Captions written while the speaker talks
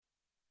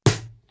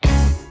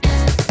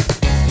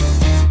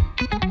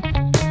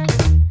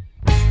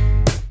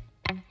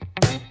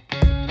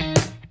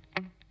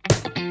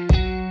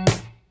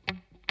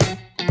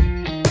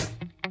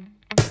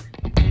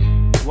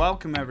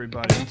Welcome,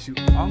 everybody, to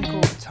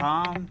Uncle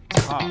Tom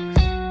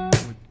Talks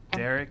with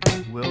Derek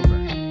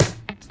Wilburn.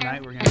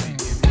 Tonight, we're going to be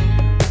giving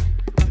you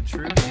the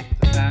truth,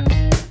 the facts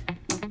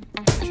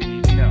that you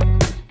need to know.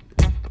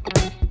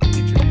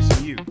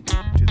 Introducing you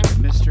to the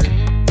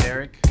Mr.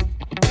 Derek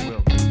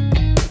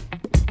Wilburn.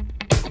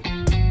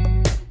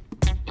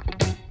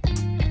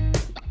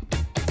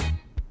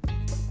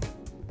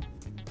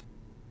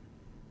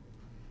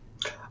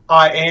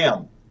 I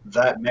am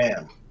that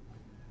man.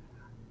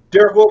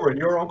 Derek Wilburn,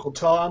 your Uncle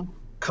Tom,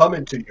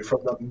 coming to you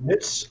from the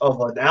midst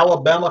of an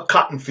Alabama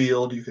cotton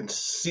field. You can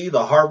see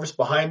the harvest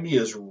behind me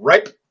is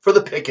ripe for the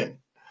picking.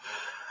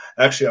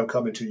 Actually, I'm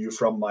coming to you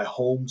from my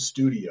home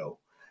studio.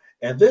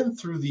 And then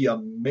through the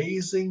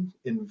amazing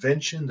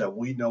invention that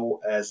we know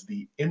as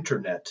the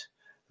internet,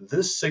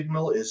 this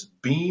signal is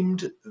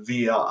beamed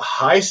via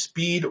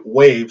high-speed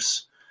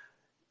waves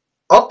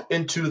up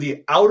into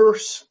the outer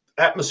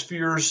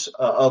atmospheres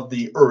of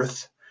the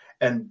Earth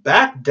and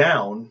back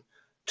down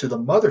to the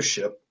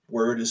mothership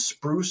where it is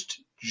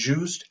spruced,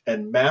 juiced,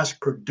 and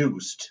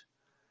mass-produced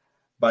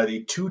by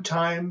the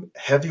two-time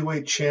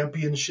heavyweight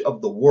champion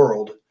of the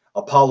world,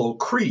 Apollo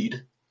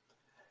Creed.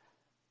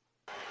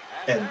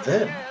 And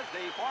then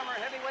the former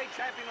heavyweight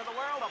champion of the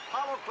world,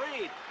 Apollo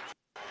Creed.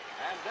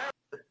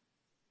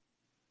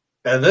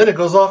 And then it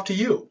goes off to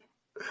you.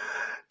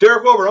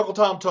 Derek Wilburn, Uncle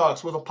Tom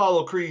Talks with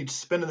Apollo Creed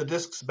spinning the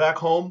discs back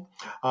home.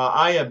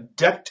 I am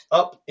decked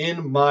up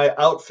in my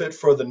outfit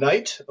for the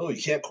night. Oh,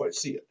 you can't quite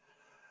see it.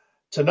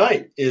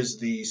 Tonight is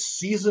the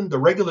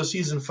regular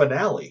season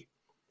finale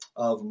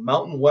of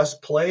Mountain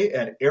West Play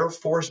and Air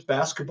Force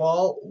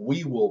basketball.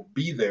 We will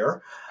be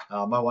there.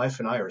 My wife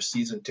and I are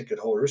season ticket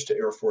holders to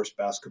Air Force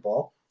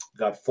basketball.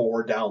 Got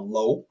 4 down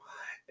low.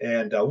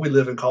 And we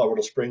live in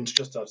Colorado Springs,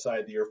 just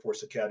outside the Air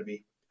Force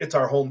Academy. It's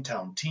our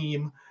hometown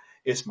team.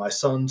 It's my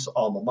son's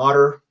alma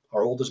mater.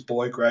 Our oldest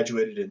boy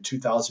graduated in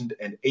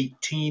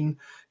 2018.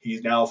 He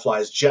now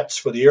flies jets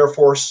for the Air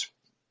Force.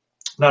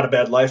 Not a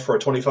bad life for a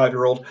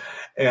 25-year-old.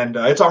 And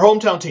it's our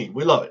hometown team.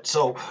 We love it.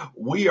 So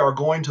we are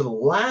going to the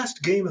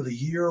last game of the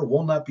year.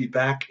 We'll not be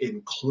back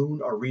in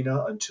Clune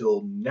Arena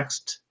until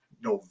next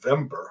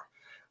November,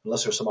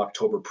 unless there's some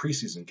October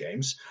preseason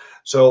games.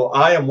 So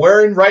I am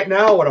wearing right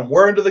now what I'm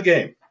wearing to the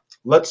game.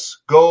 Let's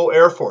go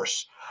Air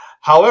Force.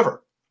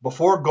 However,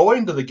 before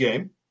going to the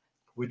game,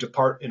 we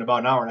depart in about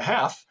an hour and a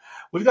half.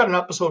 We've got an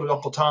episode of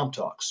Uncle Tom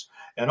Talks.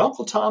 And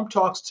Uncle Tom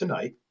Talks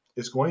tonight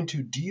is going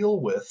to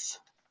deal with,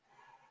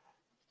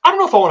 I don't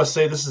know if I want to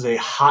say this is a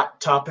hot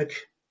topic.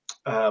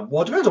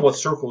 Well, it depends on what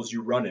circles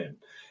you run in.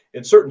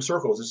 In certain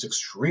circles, it's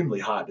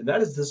extremely hot, and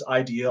that is this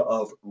idea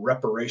of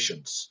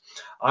reparations.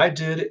 I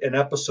did an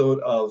episode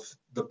of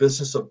The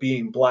Business of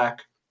Being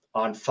Black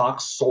on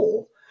Fox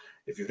Soul.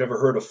 If you've never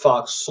heard of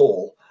Fox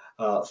Soul,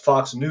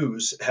 Fox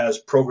News has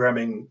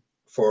programming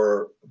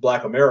for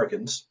Black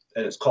Americans,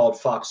 and it's called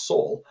Fox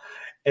Soul.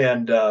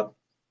 And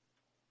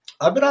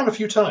I've been on a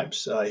few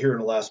times here in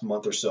the last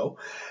month or so,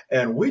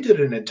 and we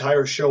did an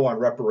entire show on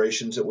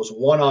reparations. It was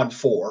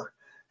 1-on-4.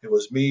 It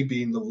was me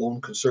being the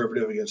lone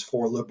conservative against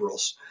 4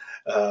 liberals.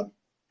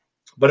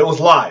 But it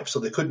was live, so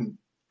they couldn't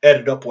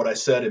edit up what I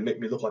said and make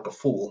me look like a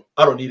fool.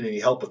 I don't need any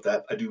help with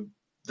that. I do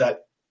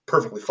that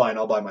perfectly fine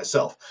all by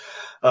myself.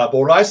 But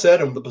what I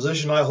said and the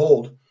position I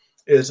hold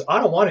is I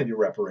don't want any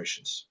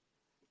reparations.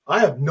 I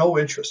have no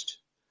interest.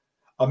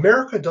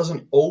 America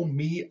doesn't owe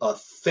me a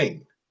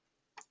thing.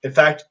 In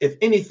fact, if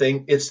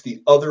anything, it's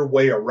the other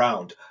way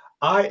around.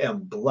 I am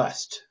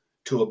blessed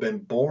to have been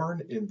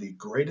born in the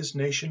greatest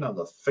nation on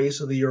the face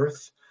of the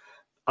earth.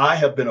 I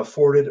have been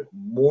afforded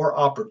more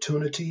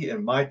opportunity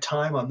in my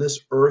time on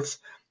this earth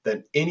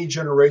than any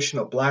generation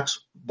of blacks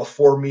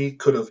before me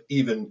could have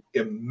even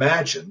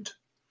imagined.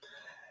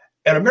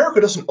 And America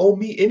doesn't owe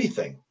me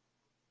anything.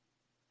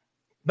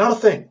 Not a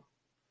thing.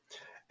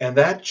 And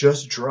that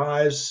just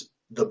drives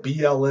the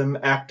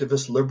BLM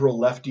activist liberal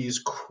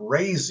lefties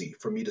crazy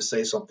for me to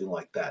say something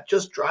like that.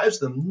 Just drives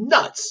them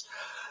nuts.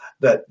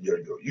 That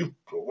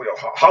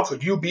how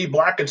could you be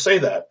black and say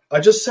that? I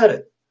just said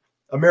it.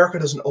 America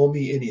doesn't owe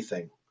me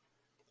anything.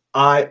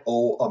 I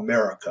owe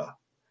America.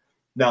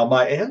 Now,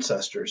 my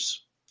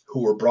ancestors,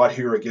 who were brought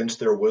here against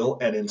their will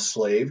and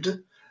enslaved,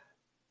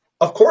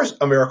 of course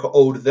America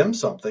owed them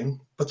something,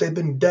 but they've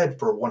been dead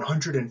for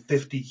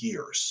 150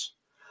 years.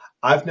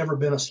 I've never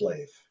been a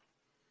slave.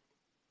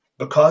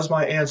 Because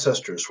my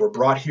ancestors were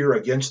brought here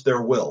against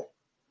their will,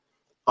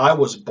 I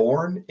was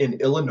born in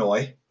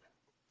Illinois,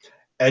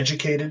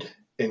 educated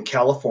in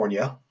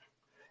California,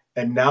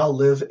 and now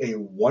live a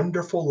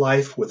wonderful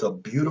life with a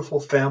beautiful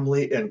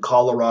family in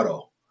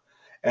Colorado.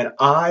 And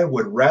I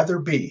would rather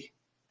be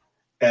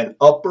an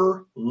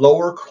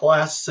lower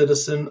class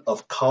citizen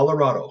of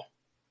Colorado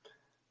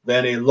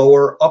than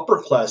a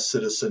upper class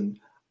citizen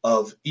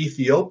of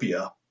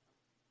Ethiopia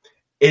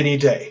any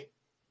day,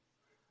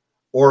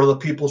 or the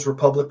People's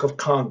Republic of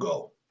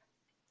Congo,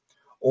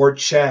 or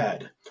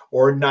Chad,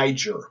 or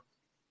Niger,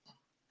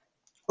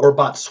 or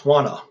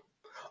Botswana,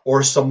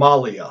 or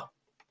Somalia.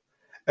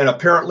 And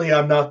apparently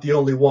I'm not the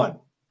only one.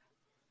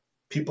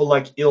 People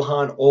like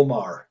Ilhan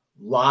Omar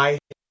lie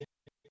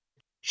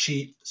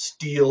cheat,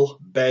 steal,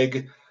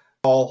 beg,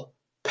 haul,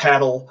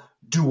 paddle,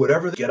 do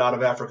whatever they get out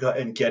of Africa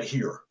and get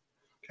here.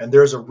 And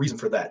there's a reason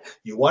for that.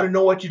 You want to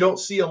know what you don't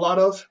see a lot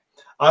of?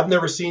 I've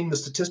never seen the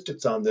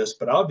statistics on this,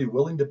 but I would be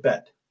willing to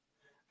bet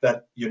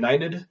that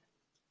United,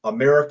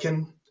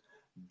 American,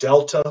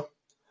 Delta,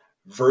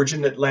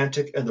 Virgin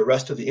Atlantic, and the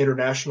rest of the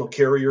international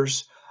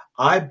carriers,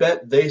 I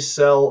bet they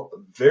sell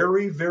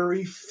very,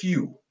 very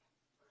few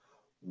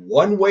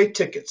one-way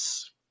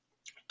tickets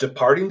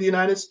departing the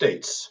United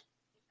States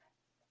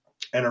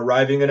and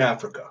arriving in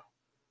Africa.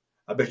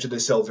 I bet you they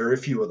sell very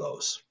few of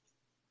those.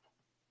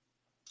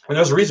 And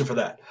there's a reason for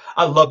that.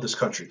 I love this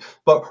country.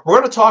 But we're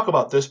going to talk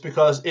about this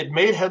because it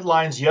made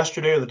headlines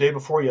yesterday or the day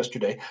before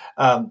yesterday.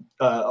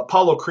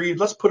 Apollo Creed,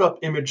 let's put up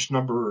image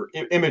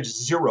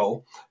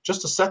 0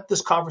 just to set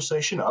this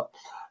conversation up.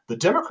 The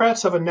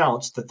Democrats have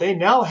announced that they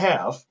now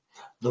have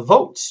the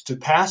votes to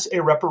pass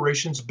a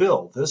reparations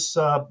bill.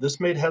 This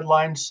made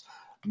headlines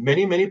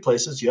many, many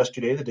places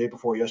yesterday, the day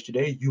before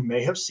yesterday. You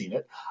may have seen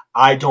it.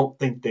 I don't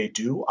think they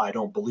do. I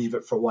don't believe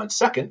it for 1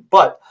 second.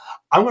 But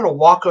I'm going to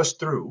walk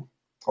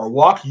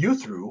you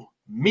through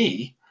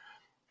me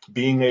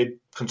being a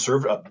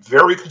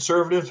very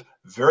conservative,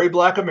 very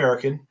black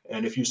American.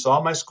 And if you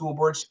saw my school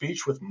board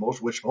speech,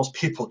 which most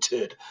people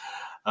did,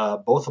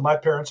 both of my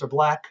parents are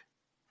black.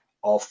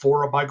 All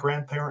 4 of my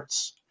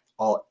grandparents,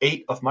 all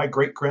 8 of my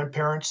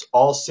great-grandparents,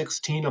 all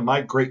 16 of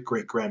my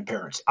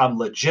great-great-grandparents. I'm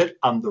legit.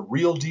 I'm the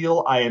real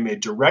deal. I am a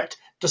direct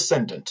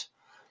descendant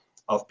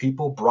of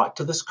people brought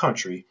to this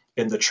country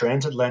in the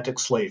transatlantic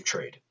slave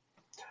trade.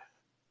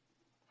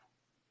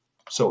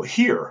 So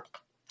here,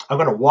 I'm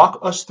going to walk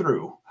us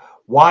through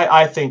why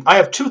I think I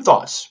have 2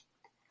 thoughts.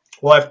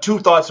 Well, I have 2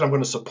 thoughts that I'm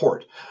going to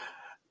support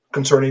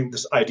concerning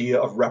this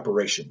idea of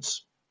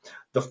reparations.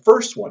 The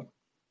first one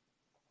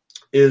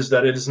is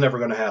that it is never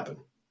going to happen.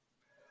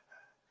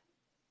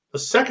 The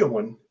second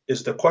one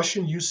is the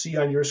question you see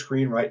on your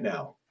screen right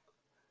now.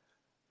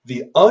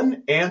 The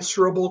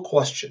unanswerable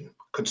question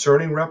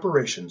concerning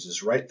reparations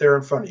is right there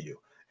in front of you,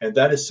 and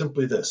that is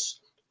simply this: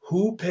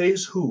 who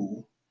pays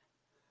who,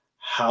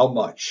 how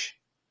much?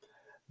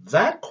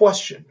 That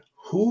question,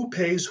 who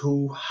pays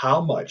who,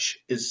 how much,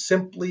 is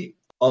simply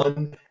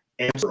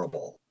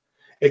unanswerable.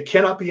 It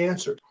cannot be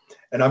answered.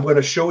 And I'm going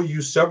to show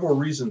you several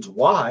reasons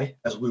why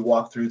as we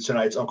walk through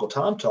tonight's Uncle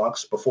Tom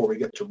Talks before we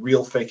get to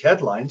real fake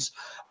headlines.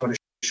 I'm going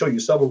to show you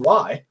several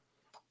why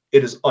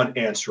it is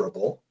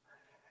unanswerable.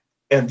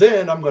 And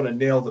then I'm going to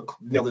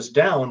nail this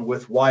down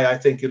with why I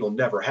think it'll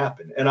never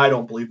happen. And I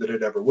don't believe that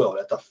it ever will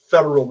at the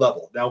federal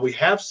level. Now, we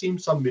have seen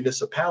some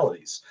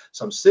municipalities,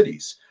 some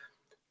cities,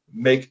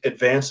 make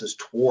advances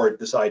toward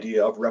this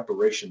idea of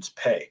reparations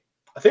pay.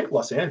 I think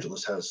Los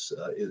Angeles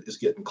is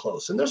getting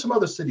close. And there's some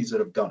other cities that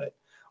have done it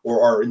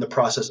or are in the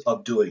process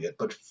of doing it.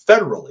 But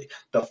federally,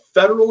 the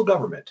federal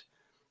government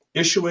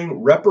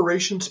issuing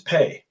reparations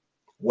pay,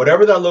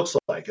 whatever that looks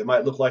like. It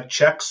might look like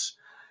checks.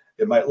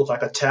 It might look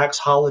like a tax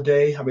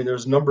holiday. I mean,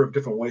 there's a number of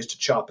different ways to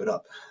chop it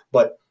up.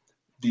 But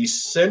the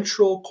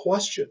central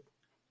question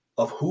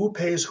of who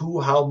pays who,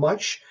 how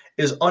much,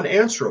 is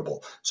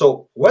unanswerable.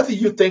 So whether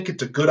you think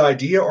it's a good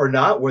idea or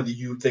not, whether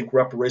you think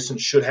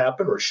reparations should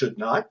happen or should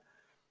not,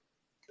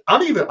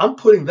 I'm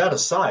putting that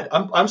aside.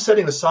 I'm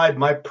setting aside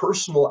my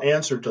personal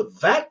answer to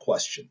that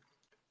question,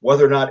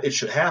 whether or not it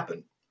should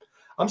happen.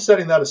 I'm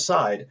setting that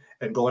aside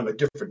and going a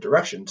different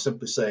direction,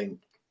 simply saying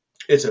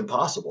it's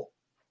impossible.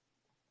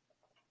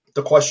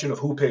 The question of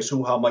who pays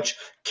who, how much,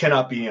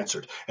 cannot be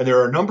answered. And there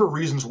are a number of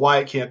reasons why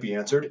it can't be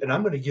answered, and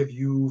I'm going to give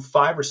you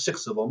 5 or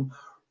 6 of them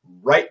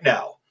right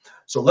now.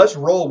 So let's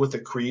roll with the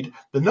creed.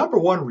 The number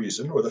one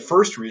reason, or the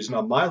first reason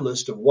on my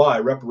list of why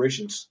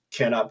reparations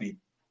cannot be,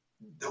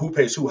 who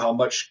pays who, how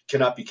much,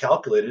 cannot be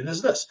calculated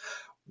is this.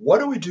 What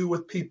do we do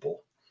with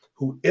people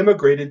who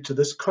immigrated to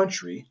this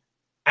country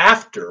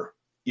after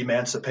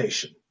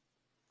emancipation?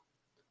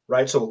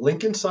 Right, so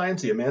Lincoln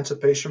signs the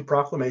Emancipation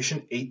Proclamation,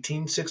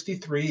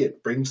 1863.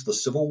 It brings the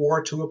Civil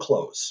War to a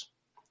close.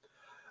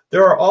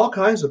 There are all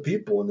kinds of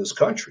people in this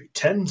country,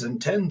 tens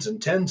and tens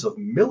and tens of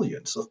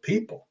millions of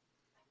people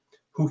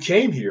who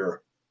came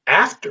here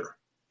after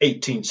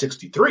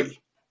 1863,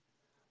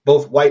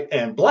 both white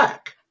and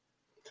black.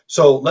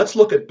 So let's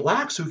look at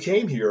blacks who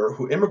came here,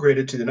 who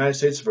immigrated to the United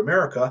States of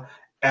America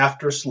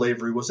after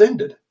slavery was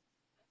ended,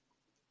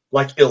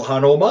 like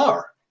Ilhan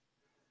Omar.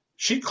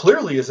 She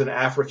clearly is an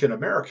African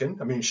American.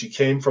 I mean, she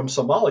came from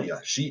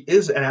Somalia. She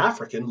is an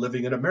African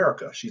living in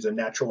America. She's a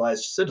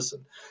naturalized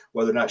citizen.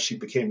 Whether or not she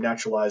became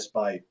naturalized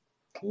by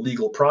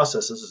legal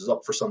processes is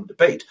up for some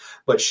debate.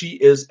 But she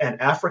is an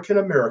African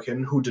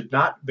American who did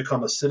not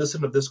become a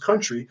citizen of this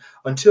country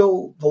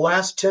until the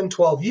last 10,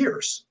 12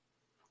 years.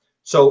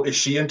 So is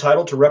she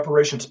entitled to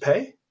reparations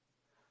pay?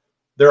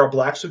 There are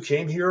blacks who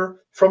came here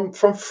from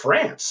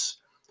France.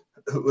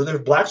 There are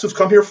blacks who've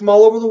come here from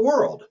all over the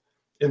world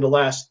in the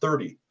last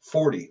 30,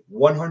 40,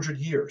 100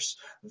 years.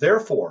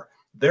 Therefore,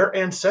 their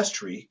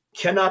ancestry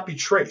cannot be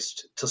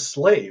traced to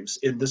slaves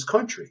in this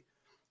country.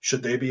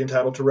 Should they be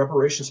entitled to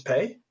reparations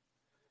pay?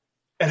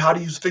 And how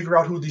do you figure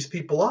out who these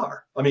people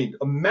are? I mean,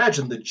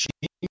 imagine the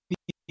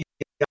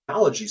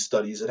genealogy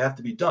studies that have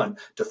to be done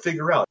to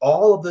figure out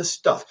all of this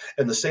stuff.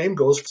 And the same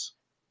goes.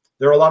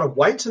 There are a lot of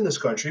whites in this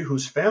country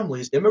whose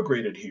families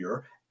immigrated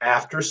here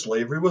after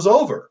slavery was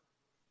over.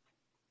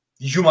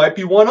 You might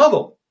be one of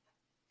them.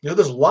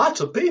 There's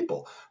lots of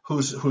people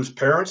whose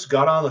parents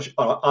got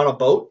on a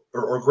boat,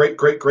 or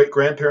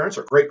great-great-great-grandparents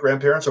or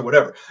great-grandparents or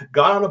whatever,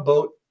 got on a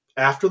boat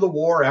after the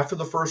war, after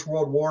the First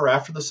World War,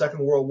 after the Second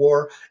World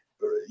War.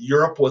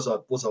 Europe was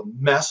a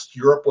mess.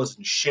 Europe was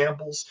in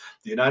shambles.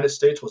 The United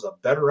States was a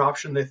better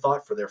option, they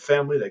thought, for their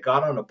family. They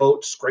got on a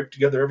boat, scraped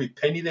together every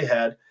penny they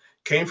had,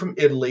 came from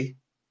Italy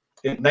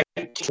in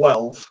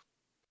 1912,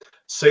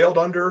 sailed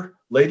under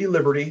Lady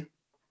Liberty,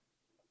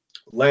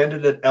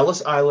 landed at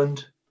Ellis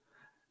Island,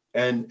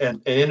 and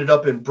ended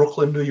up in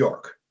Brooklyn, New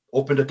York,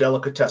 opened a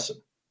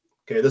delicatessen.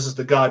 Okay, this is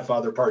The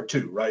Godfather Part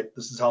 2, right?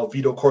 This is how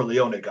Vito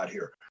Corleone got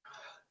here.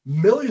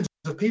 Millions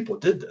of people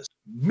did this.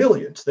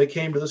 Millions. They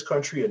came to this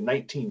country in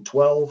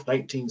 1912,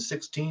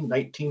 1916,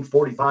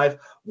 1945,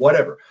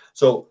 whatever.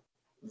 So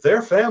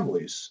their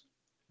families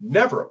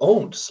never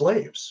owned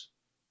slaves,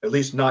 at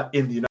least not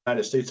in the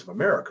United States of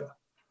America.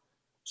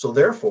 So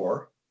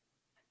therefore,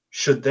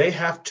 should they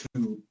have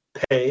to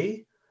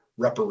pay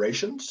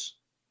reparations?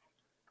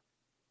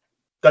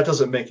 That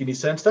doesn't make any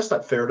sense. That's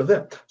not fair to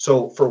them.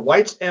 So for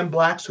whites and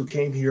blacks who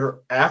came here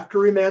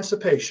after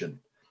emancipation,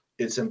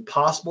 it's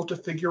impossible to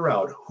figure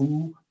out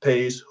who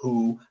pays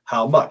who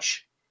how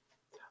much.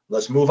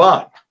 Let's move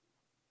on.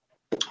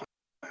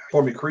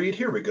 For me, Creed,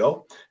 here we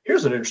go.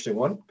 Here's an interesting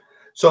one.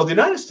 So the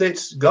United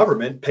States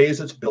government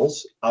pays its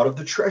bills out of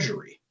the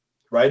Treasury,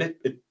 right?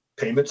 It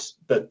payments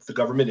that the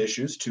government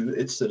issues to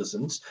its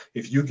citizens.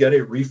 If you get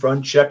a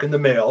refund check in the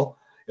mail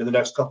in the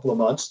next couple of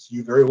months,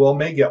 you very well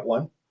may get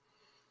one.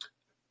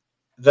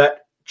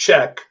 That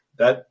check,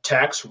 that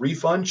tax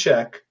refund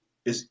check,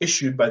 is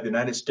issued by the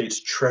United States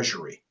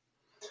Treasury.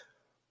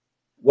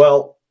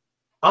 Well,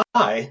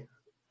 I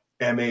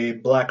am a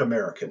Black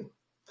American.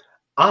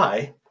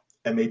 I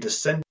am a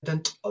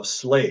descendant of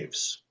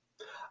slaves.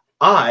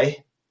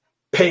 I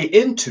pay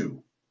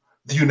into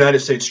the United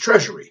States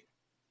Treasury.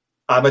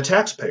 I'm a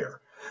taxpayer.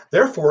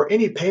 Therefore,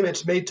 any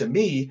payments made to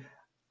me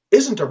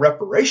isn't a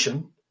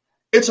reparation,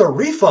 it's a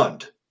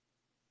refund.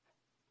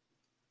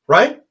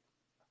 Right?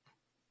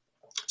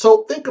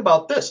 So think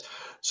about this.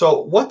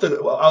 So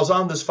I was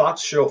on this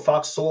Fox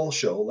Soul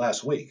show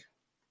last week,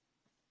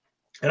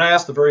 and I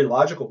asked the very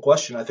logical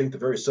question, I think the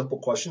very simple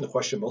question, the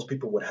question most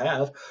people would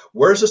have: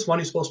 where is this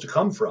money supposed to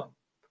come from?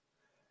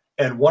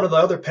 And one of the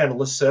other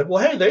panelists said,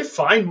 well, hey, they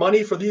find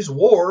money for these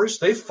wars.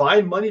 They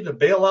find money to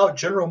bail out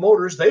General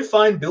Motors. They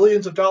find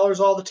billions of dollars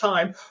all the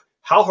time.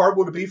 How hard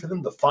would it be for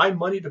them to find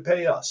money to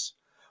pay us?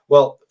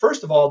 Well,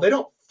 first of all, they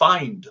don't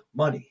find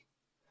money.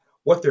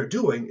 What they're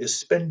doing is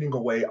spending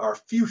away our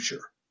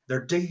future.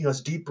 They're digging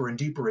us deeper and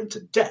deeper into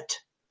debt,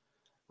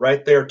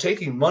 right? They're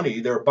taking money,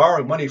 they're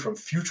borrowing money from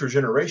future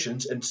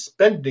generations and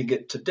spending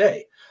it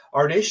today.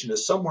 Our nation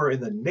is somewhere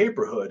in the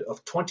neighborhood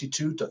of $22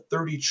 to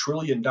 $30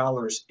 trillion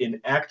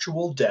in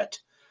actual debt.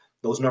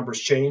 Those numbers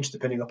change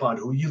depending upon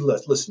who you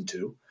listen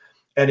to.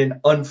 And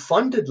in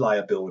unfunded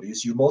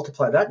liabilities, you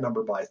multiply that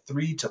number by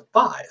 3 to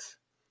 5.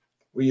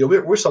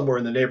 We're somewhere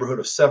in the neighborhood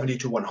of $70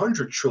 to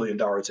 $100 trillion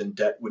in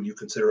debt when you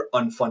consider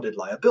unfunded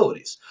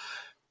liabilities.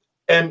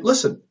 And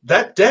listen,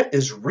 that debt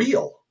is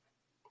real.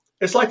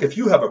 It's like if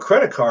you have a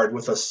credit card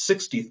with a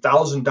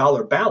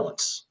 $60,000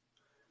 balance.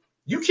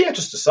 You can't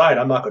just decide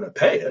I'm not going to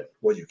pay it.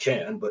 Well, you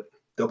can, but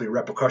there'll be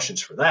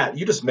repercussions for that.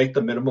 You just make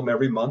the minimum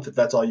every month if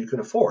that's all you can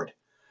afford.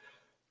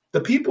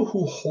 The people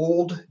who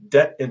hold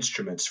debt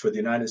instruments for the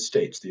United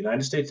States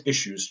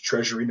issues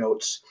treasury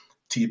notes,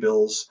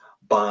 T-bills,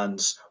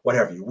 bonds,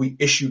 whatever. We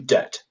issue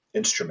debt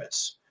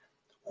instruments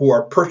who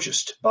are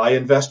purchased by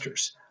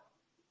investors.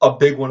 A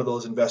big one of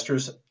those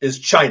investors is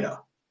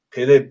China.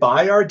 Okay, they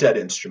buy our debt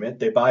instrument.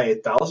 They buy a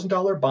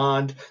 $1,000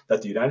 bond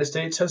that the United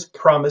States has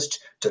promised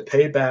to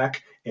pay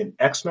back in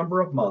X number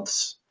of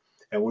months.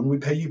 And when we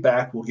pay you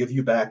back, we'll give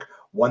you back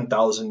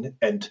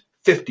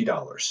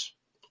 $1,050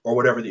 or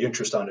whatever the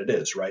interest on it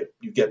is, right?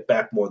 You get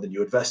back more than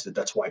you invested.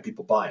 That's why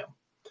people buy them.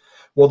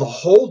 Well, the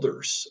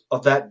holders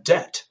of that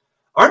debt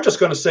aren't just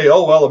going to say,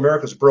 oh, well,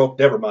 America's broke.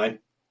 Never mind.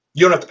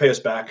 You don't have to pay us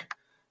back.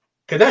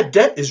 Okay, that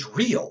debt is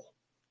real.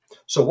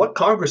 So what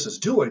Congress is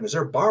doing is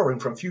they're borrowing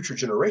from future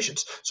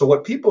generations. So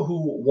what people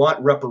who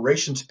want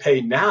reparations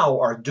pay now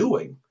are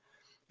doing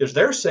is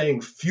they're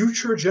saying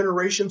future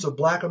generations of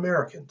Black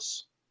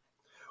Americans,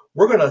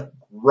 we're going to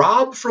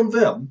rob from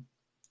them.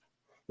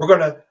 We're going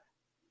to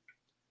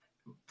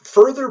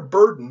further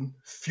burden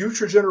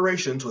future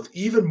generations with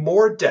even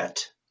more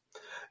debt,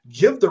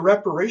 give the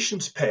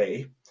reparations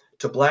pay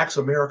to Blacks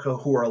America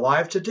who are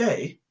alive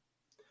today,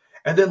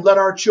 and then let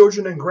our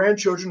children and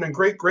grandchildren and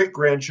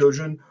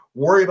great-great-grandchildren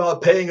worry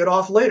about paying it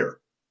off later.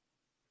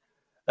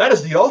 That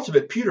is the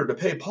ultimate Peter to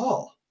pay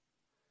Paul.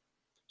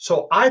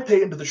 So I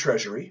pay into the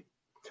Treasury.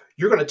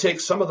 You're going to take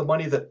some of the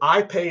money that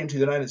I pay into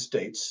the United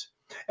States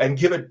and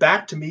give it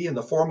back to me in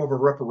the form of a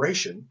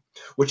reparation,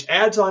 which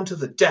adds on to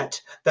the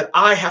debt that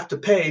I have to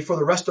pay for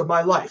the rest of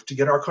my life to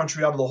get our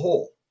country out of the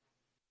hole.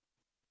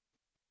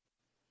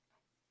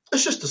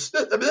 It's just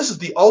this is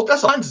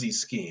that's a Ponzi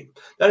scheme.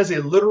 That is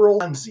a literal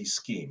Ponzi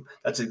scheme.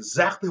 That's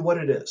exactly what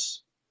it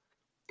is.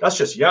 That's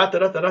just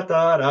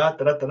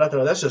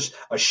that's just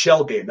a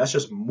shell game. That's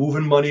just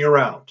moving money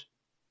around.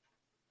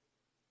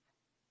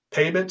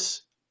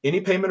 Payments,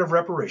 any payment of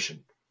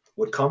reparation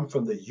would come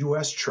from the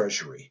U.S.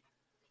 Treasury.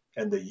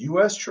 And the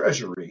U.S.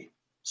 Treasury,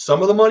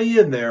 some of the money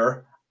in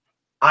there,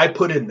 I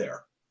put in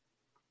there,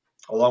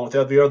 along with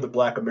every other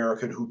black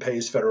American who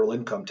pays federal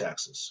income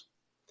taxes.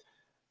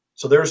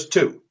 So there's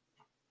two.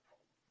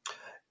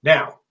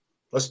 Now,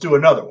 let's do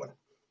another one.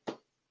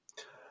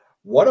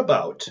 What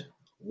about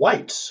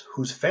whites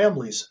whose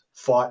families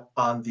fought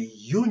on the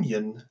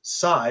Union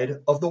side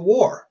of the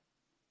war?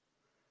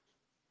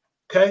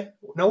 Okay,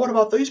 now what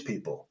about these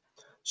people?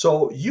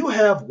 So you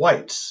have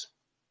whites,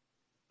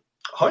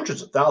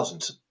 hundreds of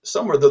thousands.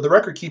 Somewhere, the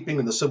record keeping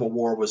in the Civil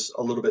War was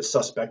a little bit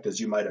suspect, as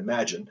you might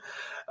imagine,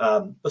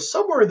 but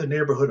somewhere in the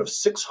neighborhood of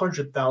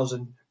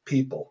 600,000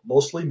 people,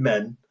 mostly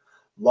men,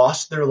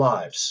 lost their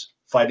lives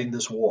fighting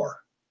this war.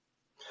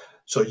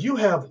 So you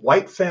have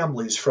white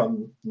families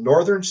from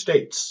northern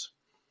states,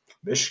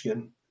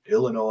 Michigan,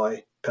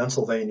 Illinois,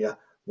 Pennsylvania,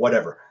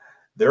 whatever.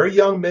 Their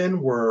young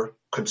men were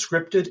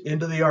conscripted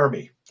into the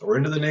Army or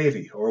into the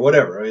Navy or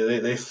whatever. I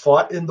mean, they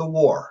fought in the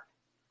war.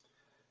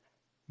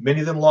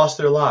 Many of them lost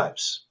their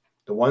lives.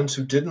 The ones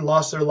who didn't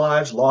lose their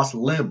lives lost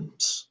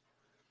limbs.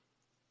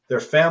 Their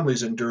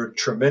families endured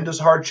tremendous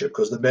hardship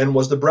because the men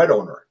was the bread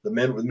owner. The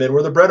men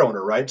were the bread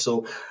owner, right?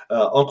 So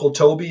Uncle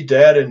Toby,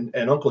 Dad,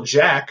 and Uncle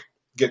Jack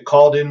get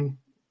called in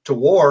to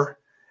war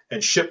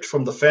and shipped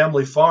from the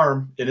family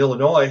farm in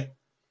Illinois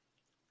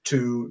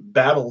to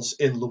battles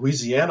in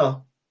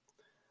Louisiana.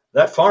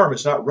 That farm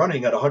is not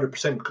running at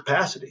 100%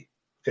 capacity.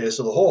 Okay,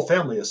 so the whole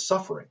family is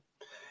suffering.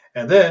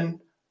 And then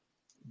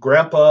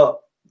Grandpa,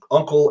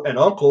 Uncle, and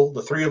Uncle,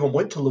 the three of them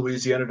went to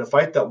Louisiana to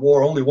fight that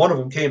war. Only one of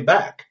them came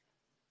back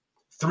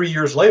 3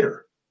 years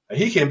later. And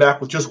he came back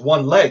with just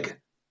one leg.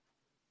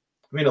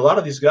 I mean, a lot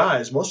of these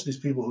guys, most of these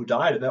people who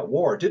died in that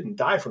war didn't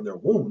die from their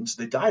wounds.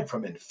 They died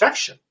from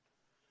infection.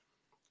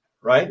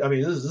 Right? I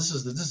mean, this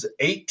is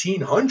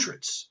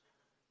 1800s.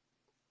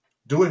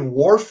 Doing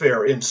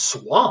warfare in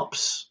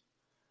swamps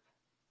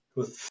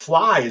with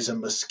flies and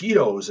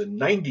mosquitoes and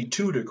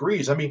 92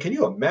 degrees. I mean, can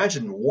you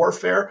imagine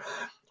warfare?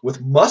 With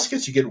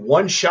muskets, you get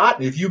one shot,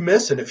 and if you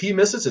miss, and if he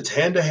misses, it's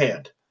hand to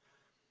hand.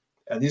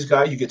 And these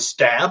guys, you get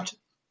stabbed.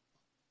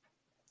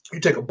 You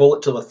take a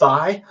bullet to the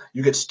thigh,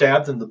 you get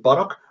stabbed in the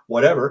buttock,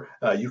 whatever.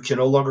 You can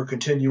no longer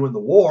continue in the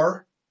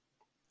war,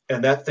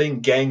 and that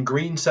thing,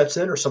 gangrene, sets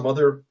in, or some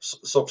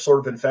sort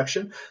of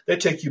infection. They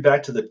take you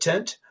back to the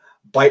tent,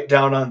 bite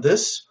down on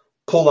this,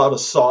 pull out a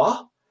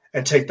saw,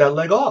 and take that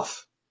leg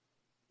off.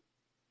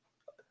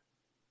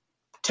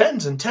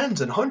 Tens and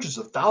hundreds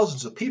of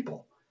thousands of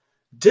people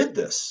did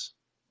this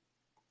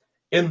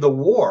in the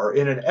war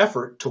in an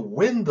effort to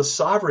win the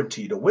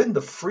sovereignty, to win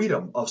the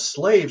freedom of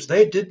slaves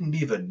they didn't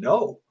even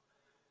know.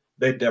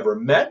 They'd never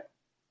met,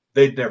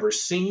 they'd never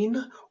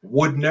seen,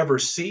 would never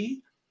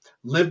see,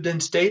 lived in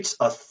states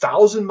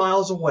 1,000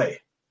 miles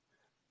away.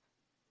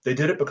 They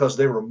did it because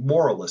they were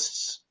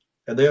moralists,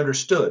 and they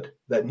understood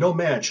that no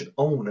man should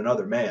own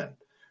another man.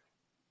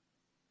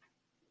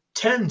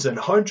 Tens and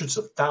hundreds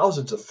of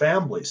thousands of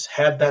families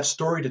had that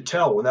story to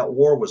tell when that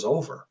war was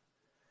over.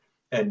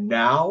 And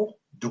now,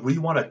 do we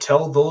want to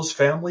tell those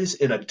families,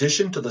 in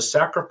addition to the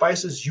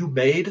sacrifices you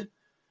made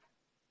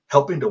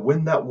helping to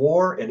win that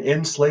war and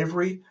end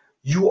slavery,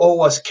 you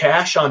owe us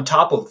cash on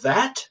top of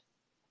that?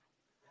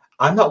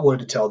 I'm not willing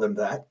to tell them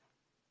that.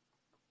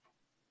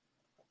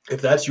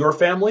 If that's your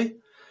family,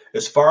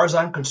 as far as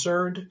I'm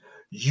concerned,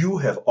 you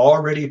have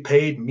already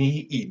paid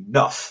me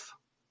enough.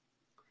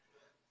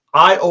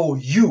 I owe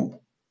you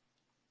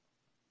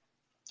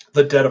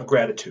the debt of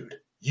gratitude.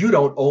 You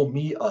don't owe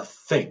me a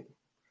thing.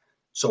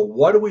 So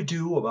what do we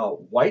do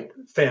about white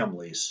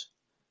families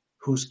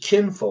whose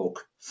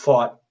kinfolk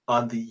fought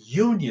on the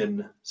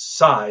Union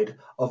side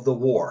of the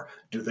war?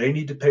 Do they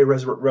need to pay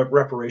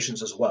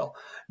reparations as well?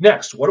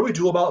 Next, what do we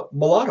do about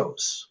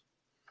mulattoes?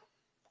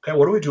 Okay,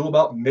 what do we do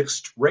about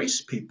mixed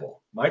race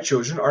people? My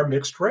children are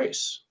mixed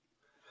race,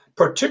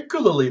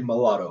 particularly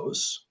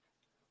mulattoes,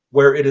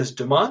 where it is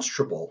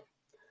demonstrable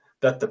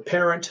that the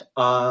parent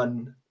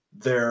on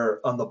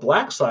the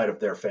black side of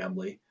their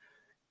family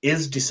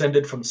is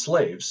descended from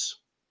slaves,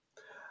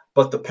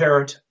 but the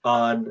parent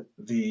on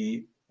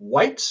the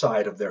white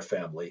side of their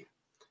family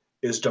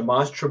is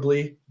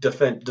demonstrably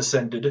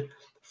descended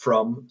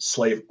from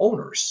slave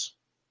owners.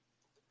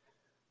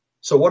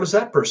 So what does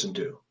that person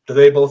do? Do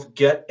they both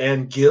get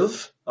and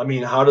give? I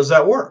mean, how does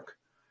that work?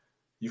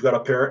 You've got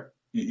a parent,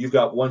 you've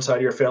got one side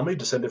of your family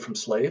descended from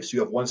slaves, you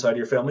have one side of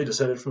your family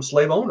descended from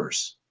slave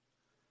owners.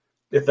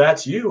 If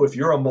that's you, if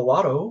you're a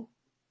mulatto,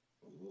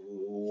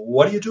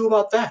 what do you do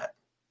about that?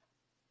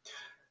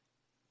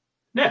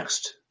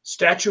 Next,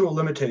 statute of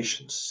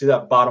limitations. See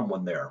that bottom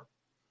one there?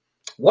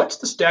 What's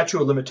the statute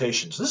of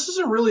limitations? This is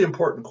a really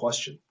important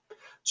question.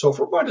 So if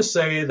we're going to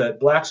say that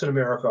blacks in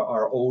America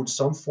are owed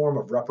some form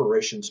of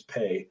reparations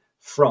pay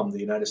from the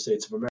United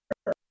States of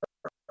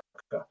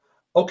America,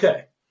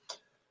 Okay,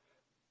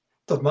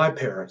 both of my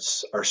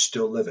parents are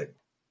still living.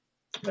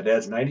 My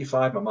dad's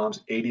 95, my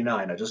mom's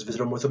 89. I just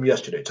visited with them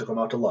yesterday, took them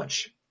out to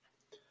lunch.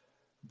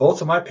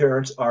 Both of my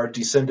parents are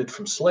descended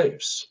from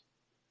slaves.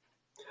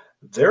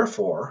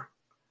 Therefore,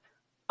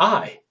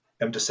 I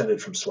am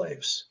descended from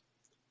slaves.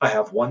 I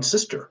have one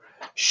sister.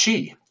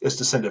 She is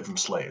descended from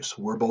slaves.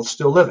 We're both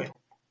still living,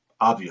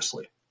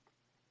 obviously.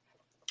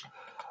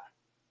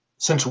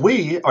 Since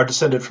we are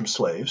descended from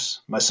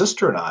slaves, my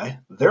sister and I,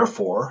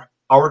 therefore,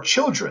 our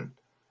children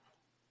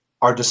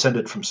are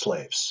descended from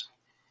slaves.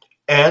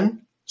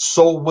 And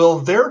so will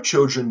their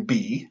children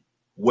be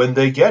when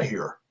they get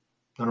here.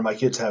 None of my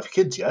kids have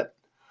kids yet.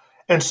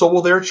 And so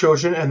will their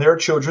children and their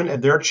children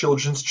and their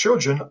children's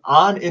children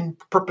on in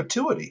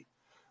perpetuity.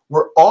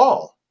 We're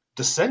all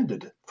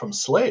descended from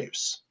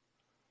slaves.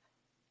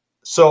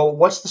 So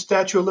what's the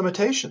statute of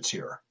limitations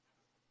here?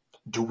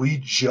 Do we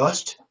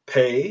just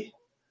pay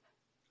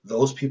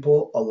those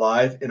people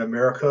alive in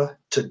America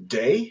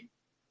today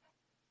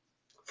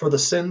for the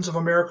sins of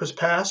America's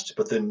past,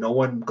 but then no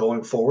one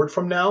going forward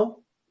from now?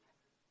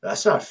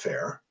 That's not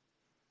fair.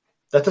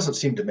 That doesn't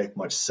seem to make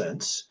much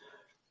sense.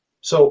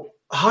 So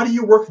how do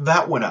you work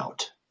that one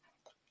out?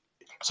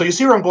 So you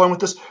see where I'm going with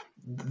this?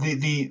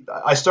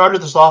 I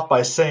started this off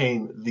by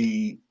saying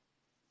the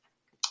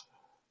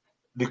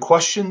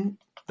question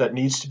that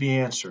needs to be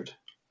answered,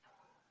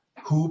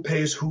 who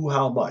pays who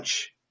how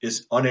much,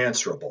 is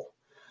unanswerable.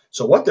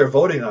 So what they're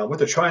voting on, what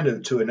they're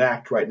trying to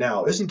enact right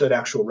now, isn't an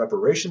actual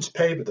reparations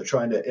pay, but they're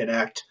trying to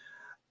enact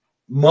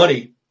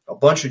money, a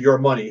bunch of your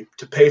money,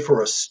 to pay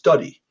for a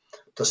study,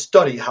 to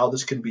study how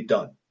this can be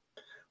done.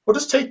 Well,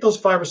 just take those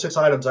 5 or 6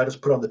 items I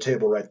just put on the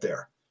table right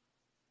there.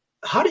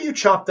 How do you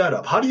chop that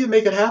up? How do you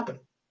make it happen?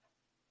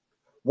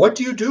 What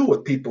do you do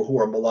with people who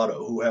are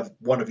mulatto, who have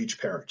one of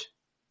each parent?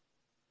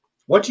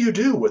 What do you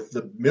do with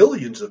the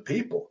millions of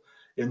people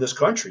in this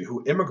country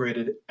who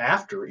immigrated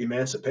after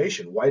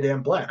emancipation, white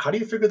and black? How do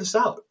you figure this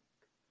out?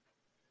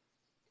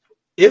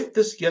 If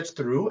this gets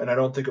through, and I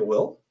don't think it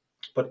will,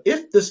 but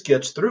if this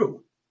gets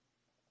through,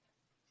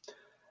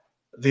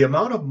 the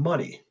amount of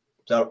money,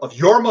 of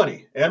your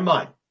money and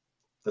mine,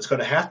 that's going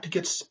to have to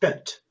get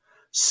spent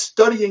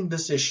studying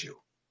this issue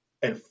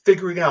and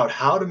figuring out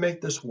how to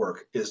make this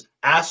work is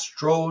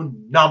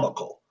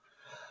astronomical.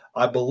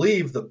 I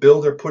believe the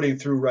bill they're putting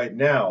through right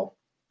now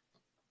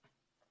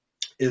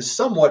is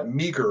somewhat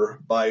meager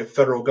by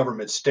federal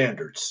government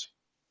standards.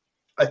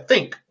 I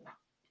think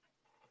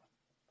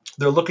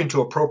they're looking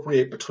to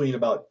appropriate between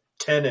about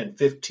 $10 and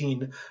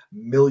 $15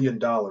 million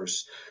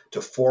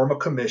to form a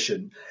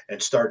commission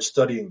and start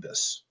studying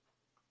this.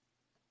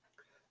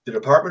 The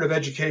Department of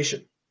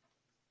Education,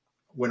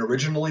 when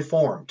originally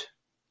formed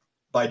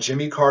by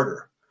Jimmy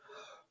Carter,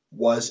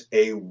 was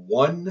a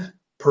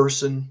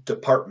one-person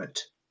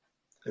department.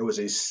 There was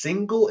a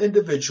single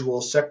individual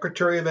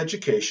Secretary of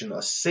Education,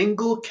 a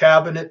single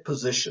cabinet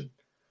position.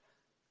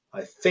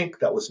 I think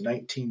that was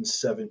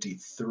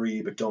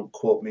 1973, but don't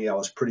quote me. I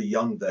was pretty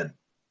young then.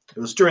 It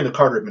was during the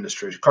Carter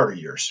administration, Carter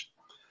years.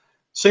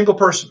 Single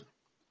person.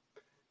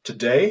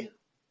 Today,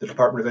 the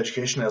Department of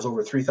Education has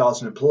over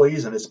 3,000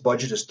 employees, and its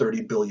budget is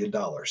 $30 billion.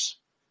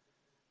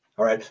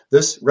 All right,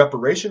 this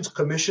reparations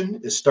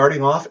commission is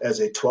starting off as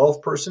a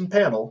 12-person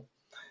panel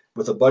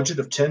with a budget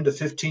of $10 to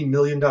 $15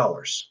 million.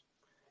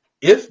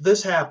 If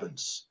this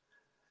happens,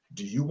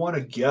 do you want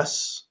to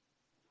guess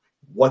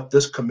what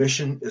this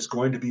commission is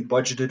going to be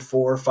budgeted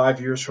for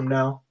 5 years from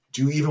now?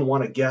 Do you even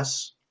want to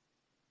guess?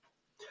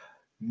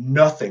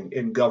 Nothing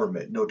in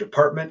government, no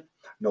department,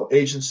 no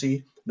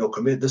agency, no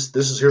committee.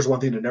 Here's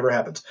one thing that never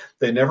happens.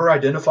 They never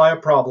identify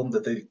a problem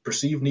that they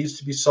perceive needs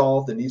to be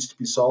solved, that needs to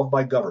be solved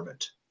by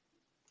government.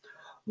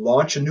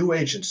 Launch a new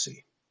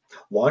agency,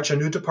 launch a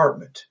new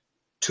department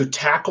to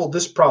tackle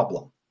this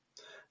problem.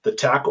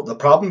 The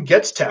problem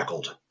gets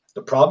tackled,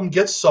 the problem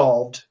gets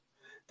solved,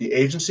 the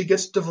agency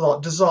gets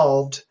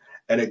dissolved,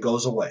 and it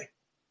goes away.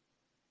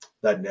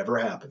 That never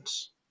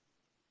happens.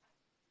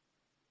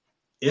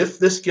 If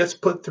this gets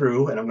put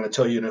through, and I'm going to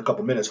tell you in a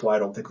couple minutes why I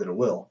don't think that it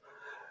will,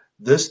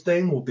 this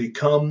thing will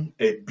become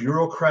a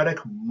bureaucratic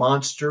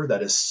monster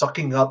that is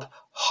sucking up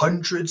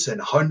hundreds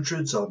and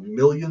hundreds of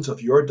millions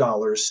of your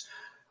dollars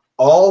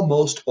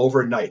almost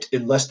overnight,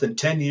 in less than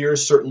 10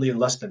 years, certainly in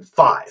less than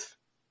 5,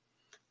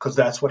 because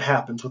that's what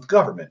happens with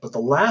government. But the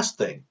last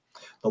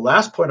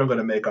point I'm going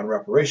to make on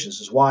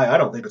reparations is why I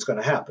don't think it's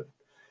going to happen.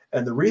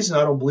 And the reason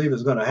I don't believe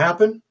it's going to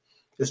happen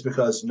is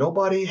because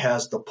nobody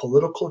has the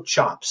political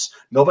chops.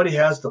 Nobody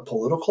has the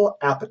political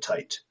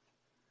appetite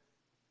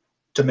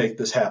to make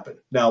this happen.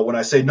 Now, when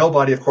I say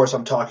nobody, of course,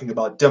 I'm talking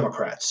about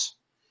Democrats.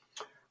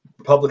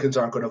 Republicans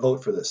aren't going to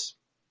vote for this.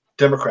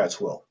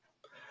 Democrats will.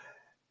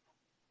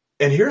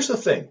 And here's the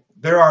thing.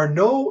 There are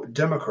no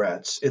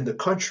Democrats in the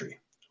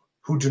country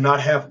who do not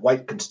have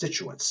white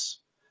constituents,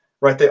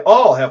 right? They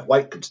all have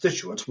white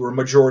constituents. We're a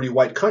majority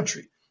white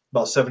country.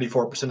 About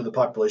 74% of the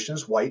population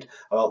is white.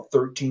 About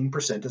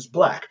 13% is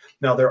black.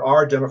 Now, there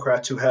are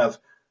Democrats who have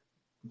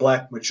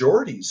black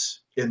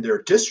majorities in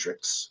their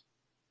districts.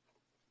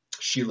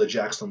 Sheila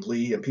Jackson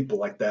Lee and people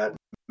like that.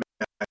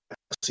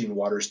 Holocene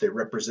waters. They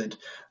represent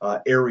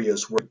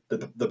areas where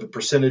the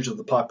percentage of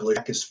the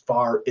population is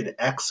far in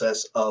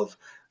excess of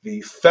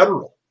the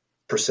federal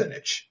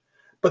percentage.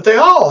 But they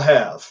all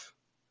have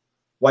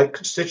white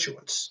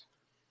constituents.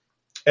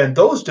 And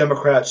those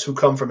Democrats who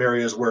come from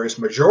areas where it's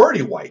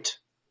majority white,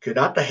 okay,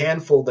 not the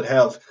handful that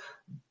have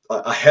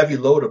a heavy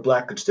load of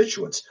black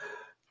constituents,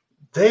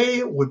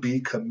 they would be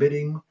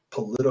committing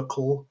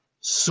political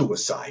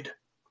suicide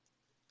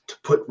to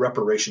put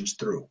reparations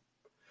through.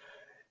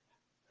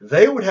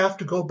 They would have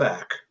to go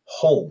back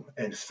home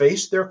and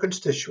face their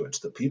constituents,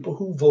 the people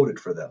who voted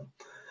for them,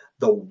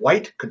 the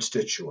white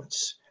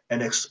constituents,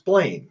 and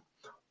explain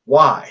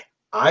why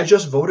I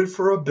just voted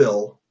for a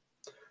bill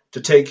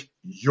to take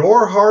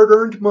your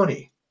hard-earned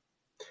money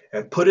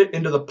and put it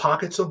into the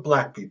pockets of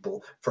black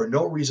people for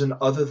no reason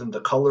other than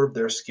the color of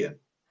their skin.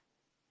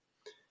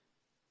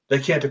 They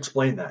can't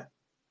explain that.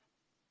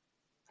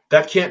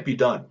 That can't be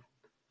done.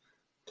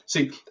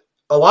 See,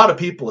 a lot of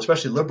people,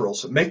 especially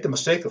liberals, make the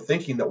mistake of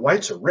thinking that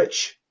whites are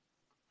rich.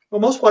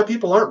 Well, most white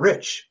people aren't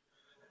rich.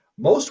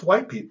 Most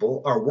white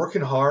people are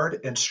working hard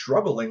and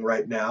struggling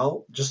right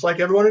now, just like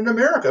everyone in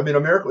America. I mean,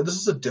 America, this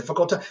is a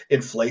difficult time.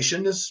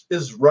 Inflation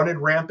is running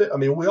rampant. I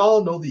mean, we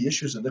all know the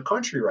issues in the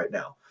country right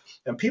now.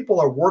 And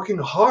people are working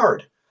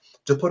hard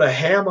to put a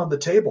ham on the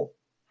table,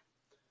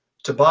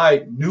 to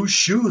buy new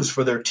shoes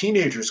for their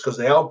teenagers because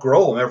they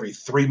outgrow them every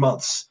 3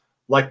 months,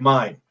 like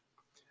mine.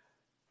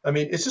 I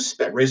mean, it's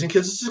just raising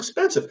kids is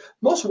expensive.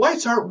 Most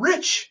whites aren't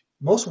rich.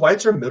 Most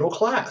whites are middle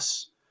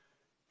class.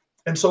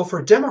 And so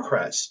for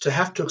Democrats to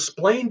have to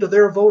explain to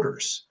their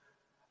voters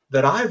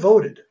that I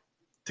voted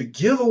to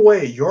give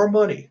away your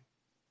money,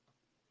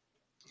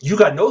 you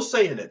got no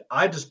say in it.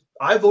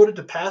 I voted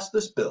to pass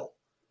this bill,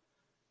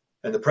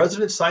 and the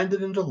president signed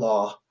it into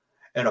law,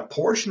 and a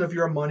portion of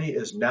your money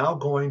is now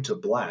going to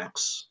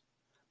blacks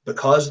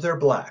because they're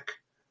black.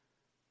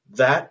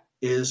 That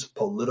is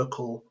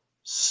political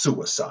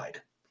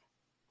suicide,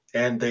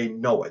 and they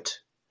know it.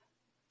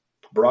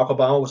 Barack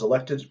Obama was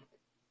elected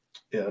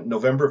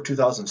November of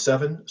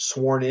 2007,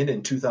 sworn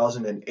in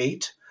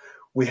 2008.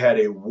 We had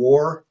a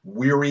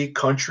war-weary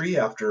country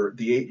after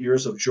the 8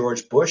 years of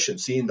George Bush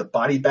and seeing the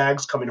body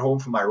bags coming home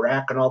from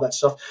Iraq and all that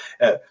stuff.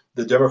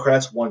 The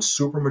Democrats won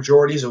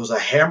supermajorities. It was a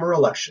hammer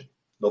election.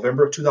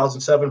 November of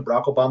 2007,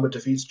 Barack Obama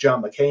defeats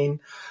John McCain.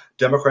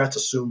 Democrats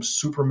assume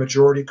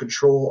supermajority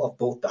control of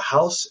both the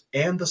House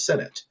and the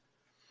Senate.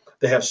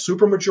 They have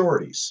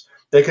supermajorities.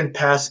 They can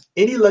pass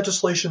any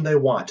legislation they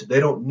want. They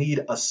don't need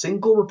a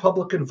single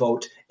Republican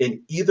vote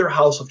in either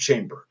house of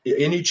chamber,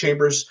 any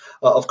chambers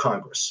of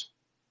Congress.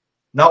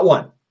 Not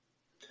one.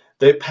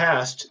 They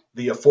passed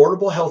the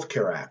Affordable Health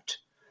Care Act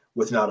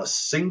with not a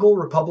single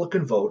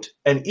Republican vote,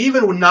 and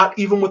not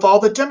even with all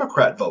the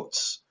Democrat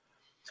votes.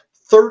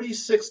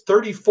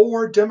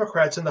 34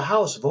 Democrats in the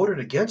House voted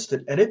against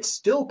it, and it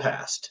still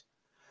passed.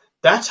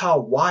 That's how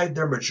wide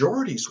their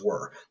majorities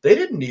were. They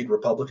didn't need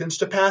Republicans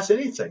to pass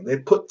anything. They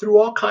put through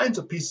all kinds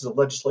of pieces of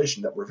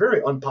legislation that were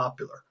very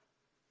unpopular,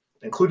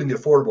 including the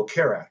Affordable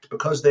Care Act,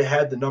 because they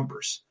had the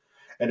numbers.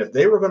 And if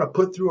they were going to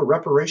put through a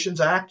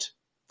Reparations Act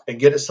and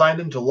get it signed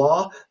into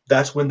law,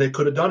 that's when they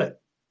could have done it.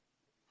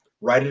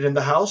 Write it in the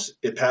House,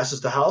 it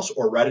passes the House,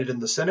 or write it in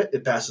the Senate,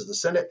 it passes the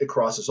Senate, it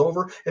crosses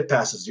over, it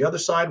passes the other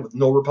side with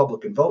no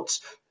Republican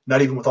votes,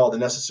 not even with all the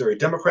necessary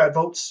Democrat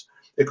votes.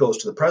 It goes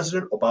to the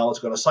president, Obama's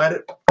going to sign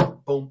it,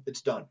 boom,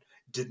 it's done.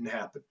 Didn't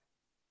happen.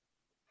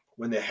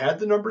 When they had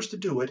the numbers to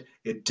do it,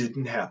 it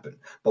didn't happen.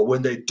 But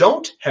when they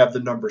don't have the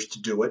numbers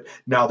to do it,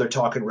 now they're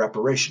talking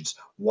reparations.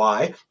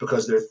 Why?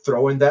 Because they're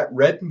throwing that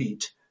red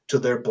meat to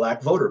their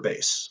black voter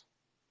base.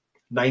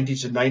 90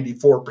 to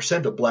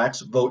 94% of blacks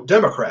vote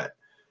Democrat.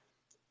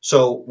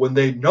 So when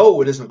they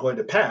know it isn't going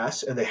to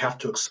pass and they have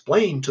to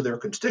explain to their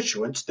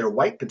constituents, their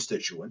white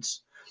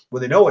constituents,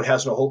 when they know it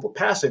has no hope of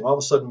passing, all of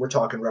a sudden we're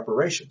talking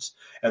reparations.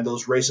 And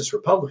those racist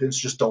Republicans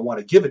just don't want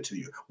to give it to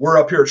you. We're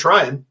up here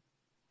trying.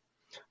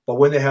 But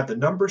when they have the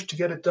numbers to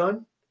get it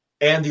done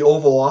and the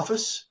Oval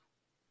Office,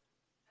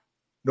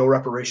 no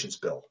reparations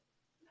bill.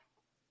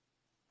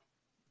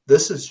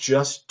 This is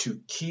just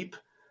to keep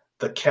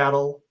the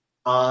cattle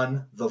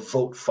on the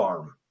vote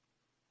farm.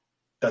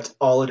 That's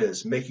all it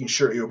is, making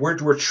sure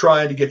we're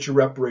trying to get you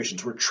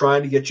reparations. We're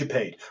trying to get you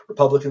paid.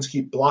 Republicans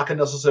keep blocking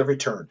us at every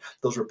turn.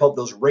 Those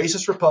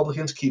racist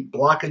Republicans keep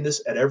blocking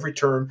this at every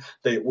turn.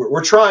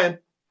 We're trying.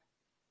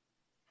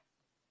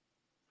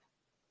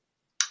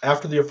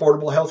 After the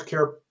Affordable Health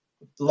Care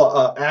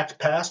Act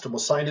passed and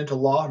was signed into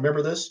law,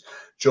 remember this?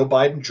 Joe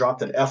Biden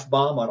dropped an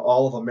F-bomb on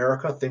all of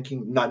America,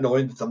 not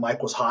knowing that the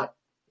mic was hot.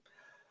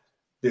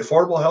 The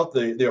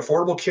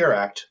Affordable Care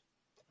Act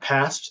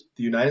passed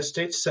the United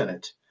States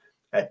Senate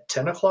at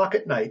 10 o'clock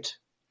at night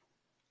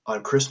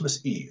on Christmas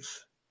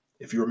Eve,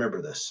 if you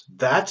remember this.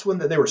 That's when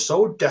they were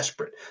so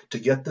desperate to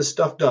get this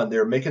stuff done. They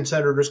were making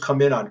senators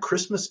come in on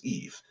Christmas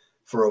Eve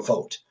for a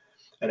vote.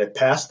 And it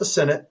passed the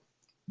Senate,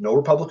 no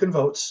Republican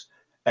votes,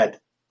 at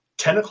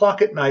 10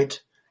 o'clock at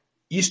night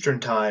Eastern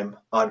Time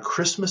on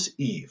Christmas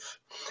Eve.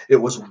 It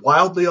was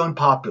wildly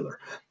unpopular.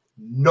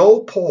 No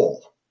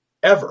poll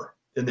ever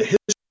in the history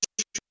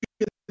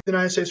of the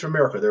United States of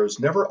America, there was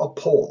never a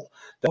poll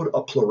that showed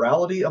a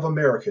plurality of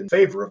Americans in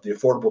favor of the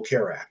Affordable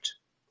Care Act.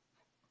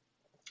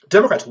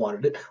 Democrats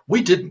wanted it.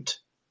 We didn't.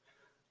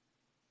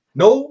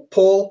 No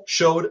poll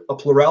showed a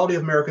plurality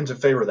of Americans in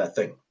favor of that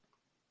thing.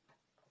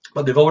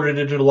 But they voted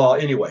it into law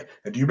anyway.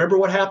 And do you remember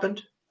what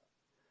happened?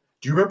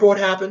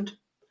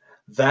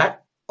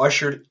 That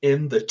ushered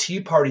in the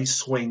Tea Party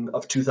swing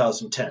of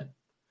 2010.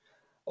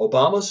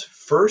 Obama's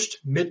first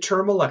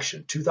midterm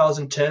election,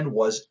 2010,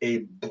 was a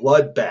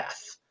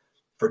bloodbath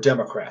for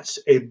Democrats,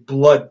 a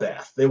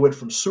bloodbath. They went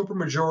from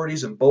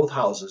supermajorities in both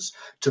houses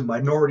to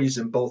minorities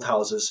in both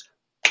houses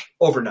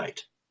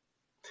overnight.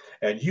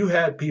 And you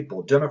had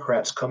people,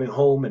 Democrats, coming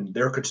home and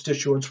their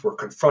constituents were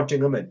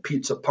confronting them in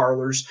pizza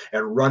parlors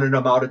and running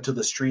them out into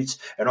the streets,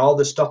 and all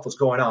this stuff was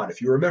going on.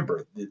 If you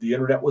remember, the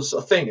internet was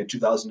a thing in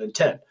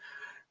 2010.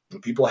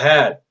 And people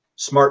had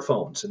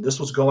smartphones, and this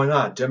was going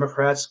on.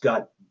 Democrats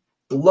got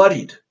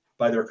bloodied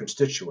by their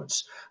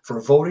constituents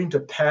for voting to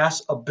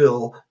pass a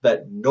bill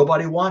that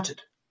nobody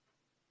wanted.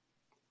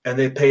 And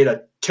they paid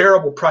a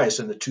terrible price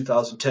in the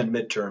 2010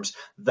 midterms.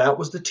 That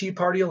was the Tea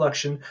Party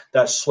election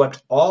that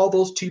swept all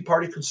those Tea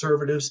Party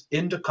conservatives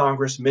into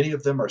Congress. Many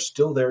of them are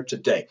still there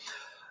today.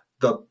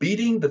 The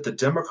beating that the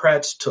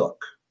Democrats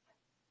took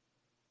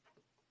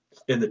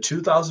in the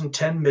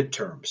 2010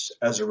 midterms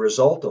as a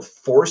result of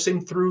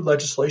forcing through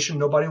legislation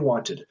nobody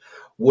wanted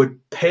would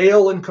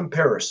pale in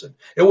comparison.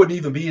 It wouldn't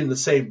even be in the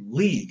same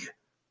league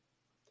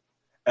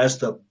as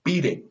the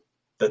beating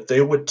that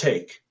they would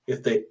take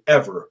if they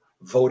ever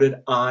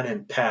voted on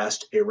and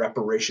passed a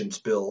reparations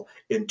bill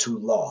into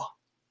law.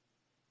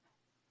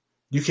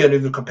 You can't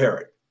even compare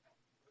it.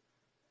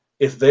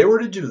 If they were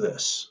to do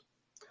this,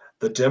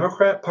 the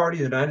Democrat Party of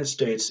the United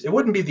States, it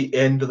wouldn't be the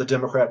end of the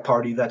Democrat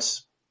Party.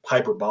 That's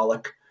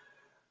hyperbolic.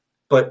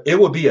 But it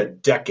would be a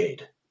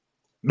decade,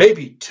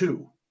 maybe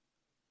two,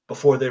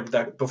 before they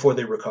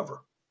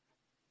recover.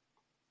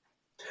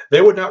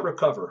 They would not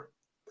recover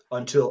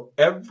until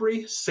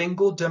every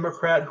single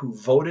Democrat who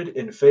voted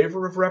in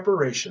favor of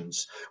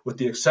reparations, with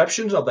the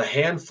exceptions of the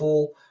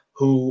handful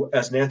who,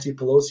 as Nancy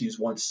Pelosi's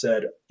once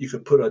said, you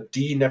could put a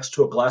D next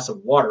to a glass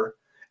of water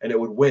and it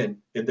would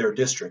win in their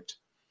district.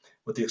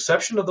 With the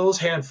exception of those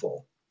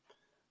handful,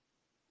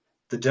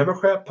 the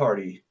Democrat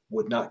Party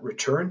would not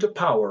return to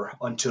power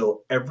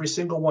until every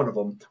single one of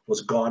them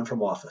was gone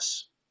from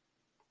office.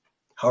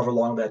 However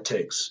long that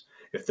takes.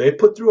 If they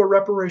put through a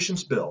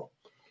reparations bill,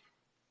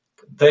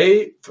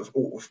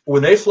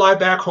 when they fly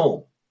back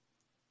home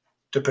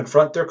to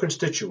confront their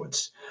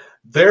constituents,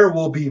 there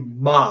will be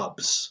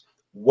mobs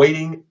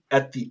waiting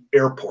at the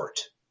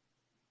airport.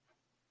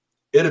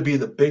 It'll be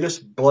the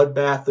biggest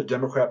bloodbath the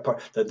Democrat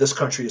Party that this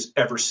country has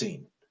ever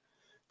seen.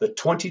 The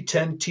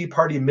 2010 Tea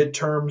Party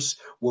midterms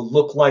will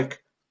look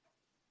like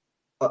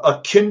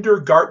a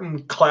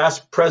kindergarten class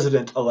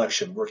president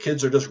election where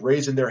kids are just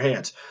raising their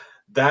hands.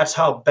 That's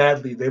how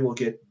badly they will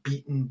get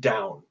beaten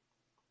down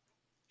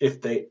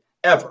if they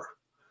ever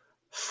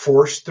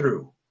force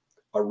through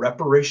a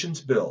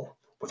reparations bill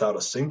without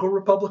a single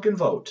Republican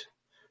vote,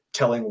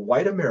 telling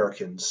white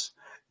Americans,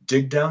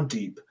 dig down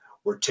deep,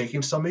 we're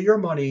taking some of your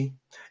money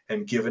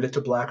and giving it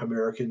to black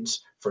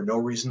Americans for no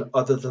reason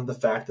other than the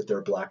fact that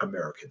they're black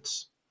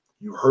Americans.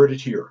 You heard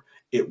it here.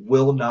 It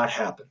will not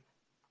happen.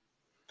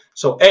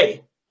 So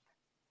A,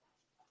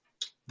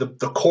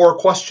 the core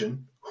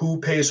question, who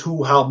pays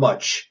who how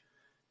much,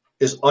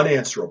 is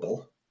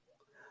unanswerable.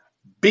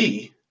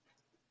 B,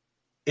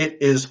 it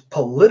is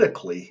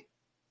politically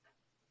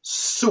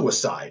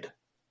suicide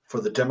for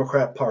the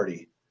Democrat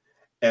Party,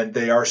 and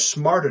they are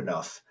smart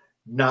enough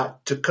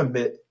not to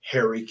commit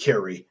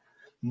hara-kiri,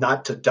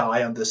 not to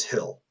die on this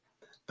hill.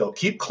 They'll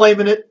keep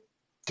claiming it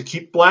to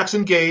keep blacks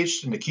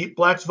engaged and to keep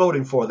blacks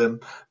voting for them,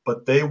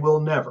 but they will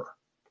never,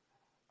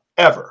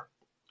 ever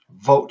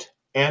vote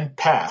and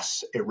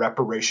pass a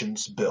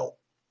reparations bill.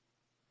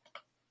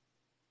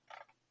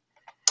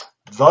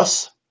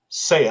 Thus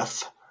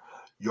saith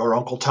your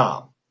Uncle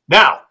Tom.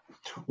 Now,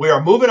 we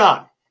are moving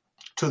on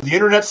to the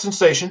internet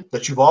sensation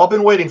that you've all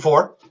been waiting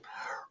for,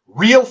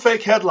 real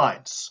fake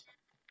headlines.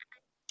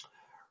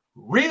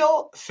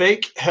 Real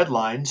fake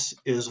headlines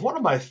is one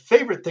of my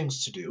favorite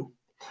things to do.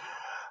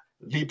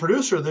 The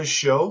producer of this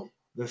show,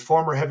 the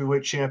former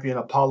heavyweight champion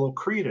Apollo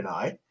Creed, and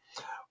I,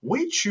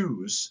 we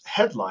choose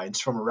headlines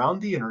from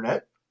around the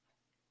internet,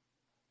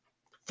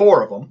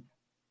 4 of them,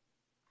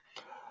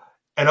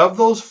 and of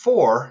those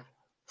 4,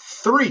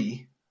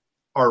 3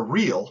 are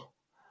real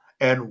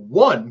and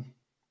 1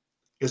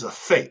 is a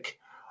fake.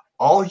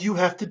 All you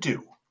have to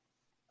do,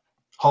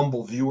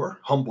 humble viewer,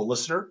 humble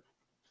listener,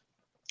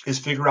 is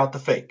figure out the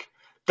fake.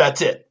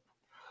 That's it.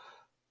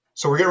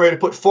 So we're getting ready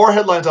to put 4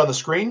 headlines on the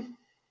screen.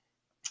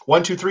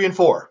 1, 2, 3, and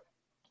 4.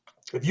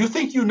 If you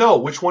think you know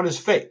which one is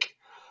fake,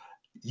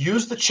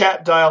 use the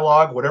chat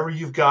dialogue, whatever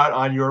you've got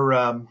on your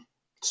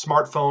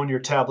smartphone, your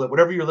tablet,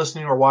 whatever you're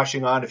listening or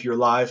watching on if you're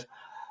live.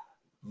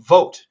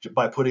 Vote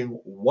by putting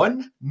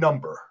one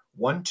number,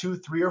 1, 2,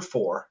 3, or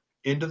 4,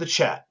 into the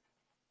chat.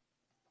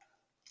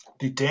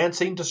 The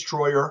Dancing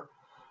Destroyer,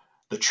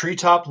 the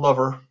Treetop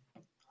Lover,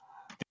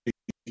 the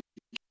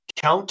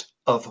Count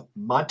of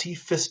Monte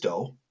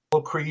Fisto.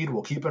 Creed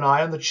will keep an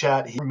eye on the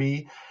chat. Hear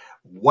me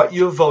what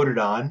you have voted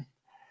on,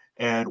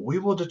 and we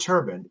will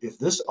determine if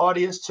this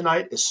audience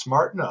tonight is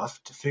smart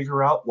enough to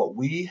figure out what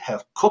we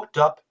have cooked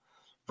up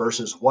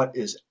versus what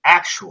is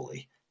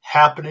actually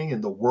happening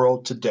in the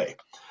world today.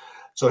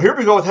 So here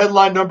we go with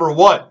headline number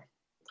 1.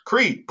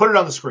 Creed, put it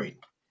on the screen.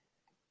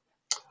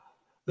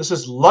 This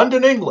is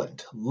London,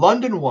 England.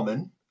 London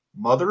woman,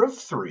 mother of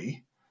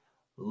 3,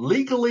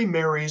 legally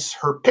marries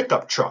her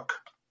pickup truck.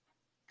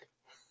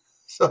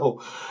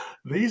 So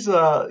these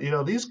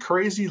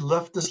crazy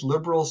leftist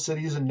liberal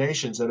cities and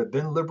nations that have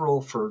been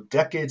liberal for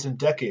decades and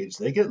decades,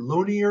 they get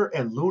loonier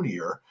and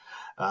loonier.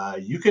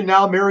 You can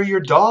now marry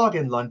your dog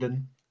in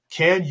London.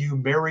 Can you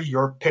marry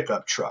your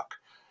pickup truck?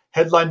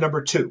 Headline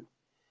number 2.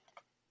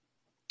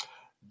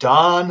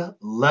 Don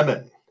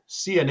Lemon.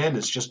 CNN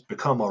has just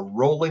become a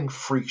rolling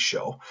freak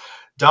show.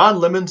 Don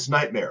Lemon's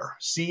nightmare.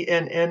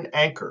 CNN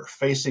anchor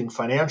facing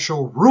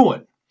financial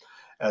ruin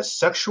as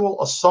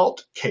sexual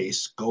assault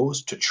case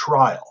goes to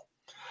trial.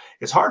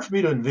 It's hard for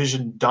me to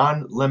envision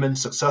Don Lemon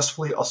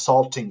successfully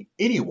assaulting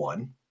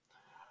anyone.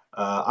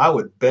 I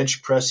would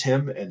bench press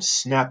him and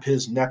snap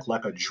his neck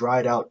like a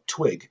dried out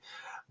twig.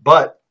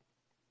 But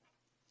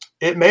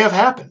it may have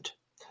happened.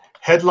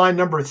 Headline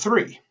number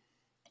 3.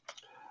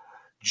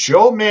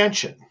 Joe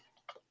Manchin,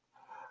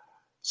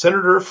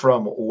 Senator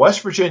from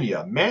West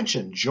Virginia.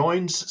 Manchin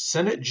joins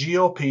Senate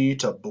GOP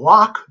to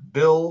block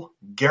bill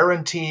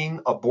guaranteeing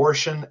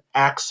abortion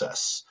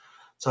access.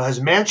 So has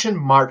Manchin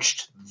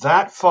marched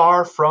that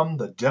far from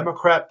the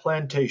Democrat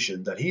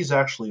plantation that he's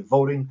actually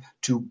voting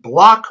to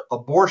block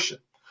abortion?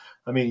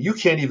 I mean, you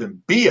can't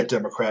even be a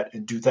Democrat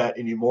and do that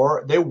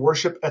anymore. They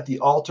worship at the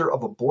altar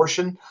of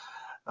abortion.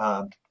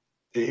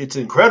 It's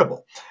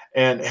incredible.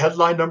 And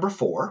headline number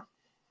 4.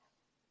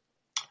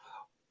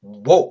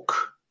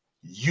 Woke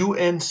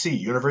UNC,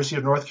 University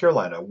of North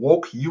Carolina,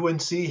 woke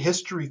UNC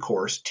history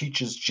course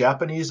teaches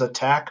Japanese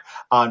attack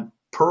on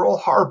Pearl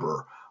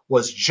Harbor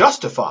was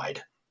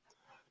justified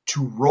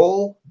to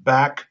roll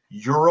back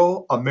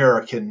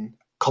Euro-American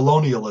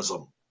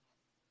colonialism,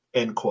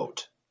 end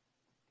quote.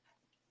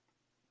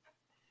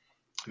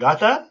 Got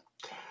that?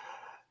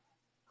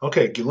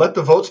 Okay, let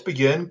the votes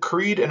begin.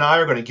 Creed and I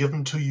are going to give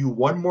them to you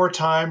one more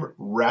time,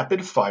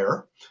 rapid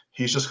fire.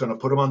 He's just going to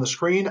put them on the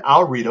screen.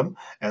 I'll read them,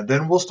 and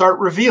then we'll start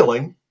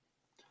revealing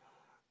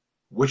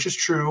which is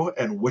true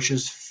and which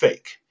is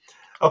fake.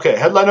 Okay,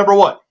 headline number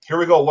 1. Here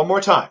we go, one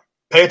more time.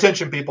 Pay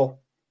attention,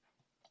 people.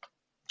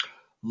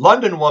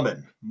 London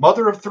woman,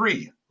 mother of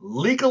 3,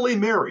 legally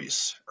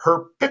marries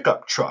her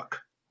pickup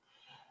truck.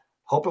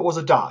 Hope it was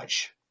a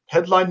Dodge.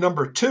 Headline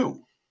number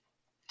 2.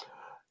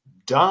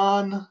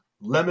 Don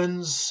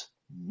Lemon's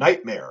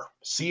nightmare.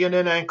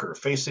 CNN anchor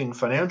facing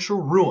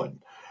financial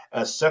ruin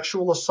as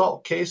sexual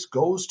assault case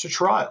goes to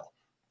trial.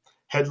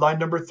 Headline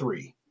number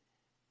 3.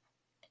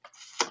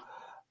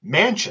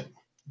 Manchin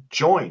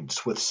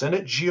joins with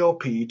Senate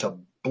GOP to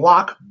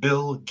block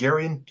bill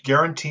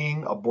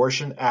guaranteeing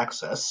abortion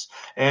access.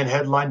 And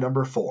headline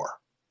number 4.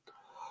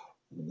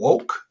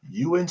 Woke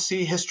UNC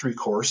history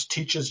course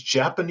teaches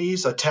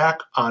Japanese attack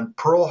on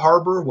Pearl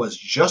Harbor was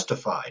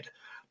justified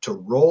to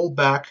roll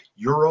back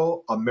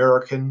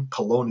Euro-American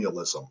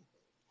colonialism.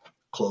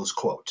 Close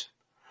quote.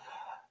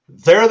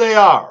 There they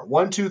are.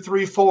 1, 2,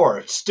 3,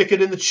 4. Stick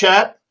it in the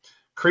chat.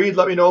 Creed,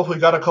 let me know if we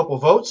got a couple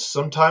votes.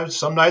 Some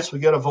nights we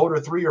get a vote or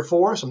 3 or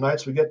 4. Some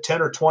nights we get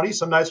 10 or 20.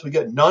 Some nights we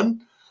get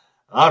none.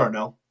 I don't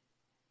know.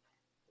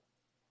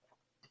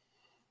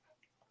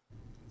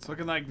 It's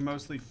looking like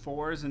mostly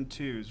 4s and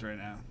 2s right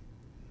now.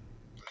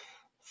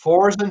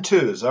 4s and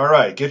 2s. All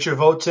right. Get your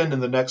votes in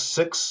the next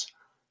 6,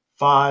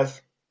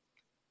 5,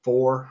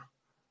 4,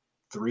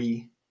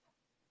 3,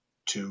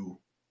 2,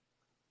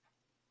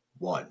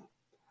 1.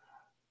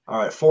 All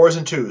right. 4s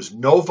and 2s.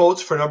 No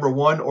votes for number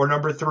 1 or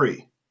number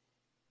 3.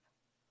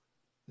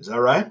 Is that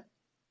right?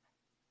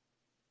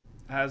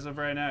 As of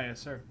right now, yes,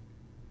 sir.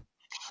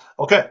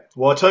 Okay,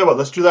 well, I'll tell you what,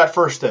 let's do that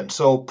first then.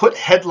 So put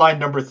headline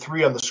number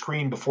 3 on the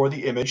screen before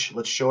the image.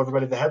 Let's show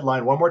everybody the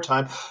headline one more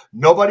time.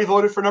 Nobody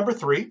voted for number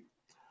 3.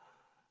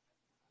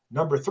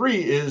 Number 3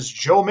 is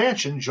Joe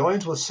Manchin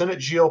joins with Senate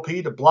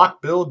GOP to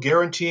block bill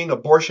guaranteeing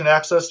abortion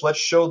access. Let's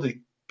show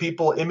the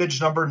people image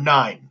number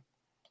 9.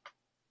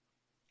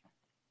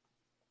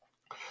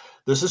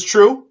 This is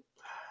true.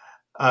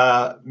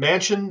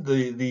 Manchin,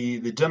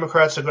 the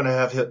Democrats are going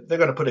to they're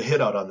going to put a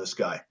hit out on this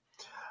guy.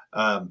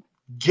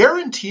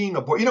 Guaranteeing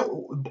abortion.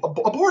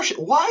 Abortion.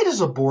 Why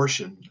does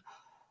abortion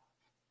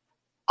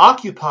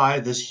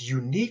occupy this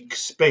unique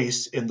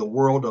space in the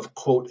world of,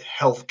 quote,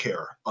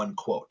 healthcare,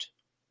 unquote?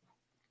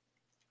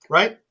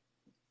 Right?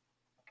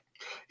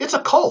 It's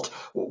a cult.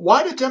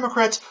 Why do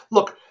Democrats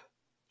look?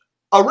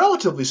 A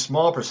relatively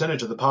small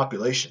percentage of the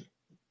population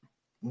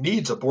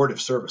needs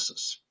abortive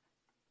services.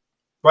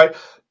 Right?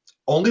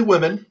 Only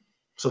women,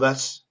 so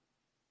that's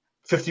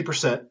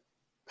 50%,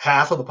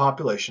 half of the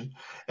population,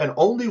 and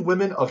only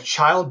women of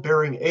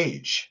childbearing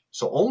age.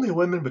 So only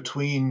women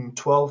between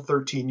 12,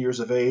 13 years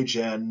of age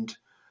and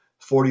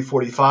 40,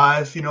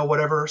 45,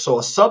 whatever. So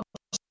a subset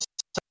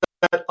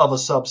of a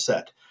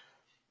subset.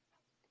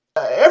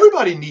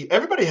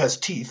 Everybody has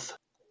teeth,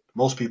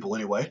 most people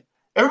anyway.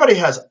 Everybody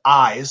has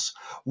eyes.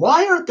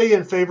 Why aren't they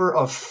in favor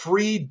of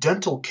free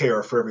dental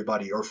care for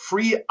everybody or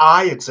free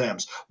eye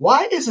exams?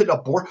 Why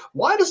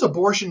does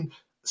abortion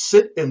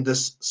sit in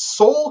this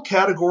sole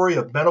category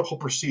of medical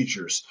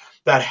procedures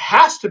that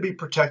has to be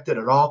protected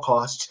at all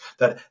costs,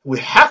 that we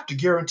have to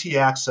guarantee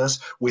access,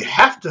 we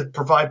have to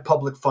provide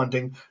public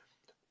funding?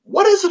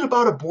 What is it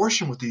about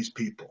abortion with these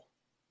people?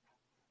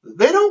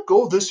 They don't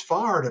go this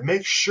far to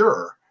make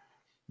sure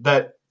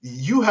that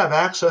you have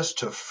access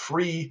to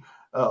free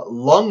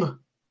lung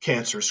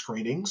cancer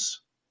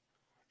screenings.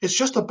 It's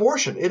just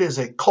abortion. It is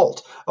a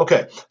cult.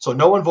 Okay, so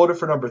no one voted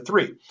for number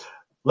 3.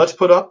 Let's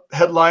put up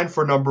headline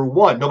for number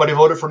 1. Nobody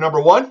voted for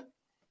number 1?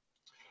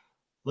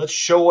 Let's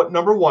show what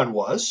number 1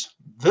 was.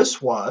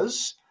 This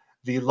was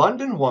the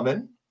London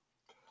woman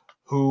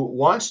who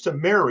wants to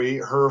marry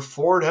her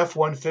Ford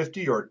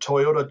F-150 or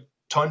Toyota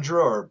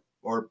Tundra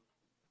or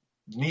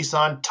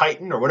Nissan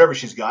Titan or whatever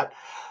she's got.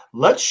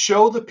 Let's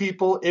show the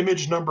people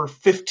image number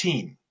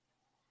 15.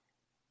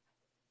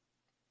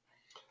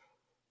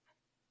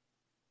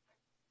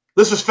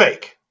 This is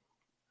fake.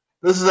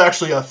 This is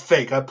actually a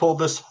fake. I pulled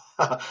this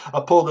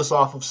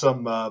off of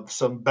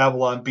some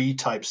Babylon Bee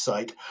type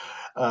site.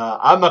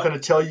 I'm not going to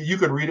tell you. You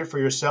can read it for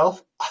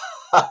yourself.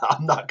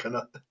 I'm not going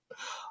to.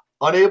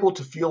 Unable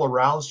to feel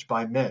aroused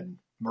by men,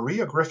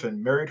 Maria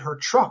Griffin married her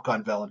truck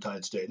on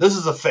Valentine's Day. This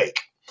is a fake.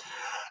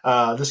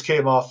 This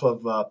came off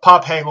of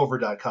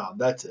pophangover.com.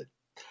 That's it.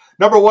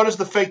 Number 1 is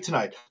the fake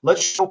tonight.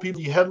 Let's show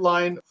people the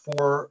headline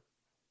for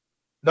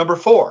number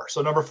 4.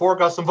 So number 4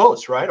 got some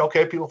votes, right?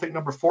 Okay, people think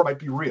number 4 might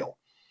be real.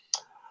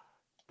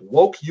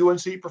 Woke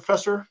UNC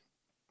professor.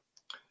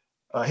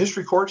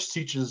 History course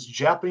teaches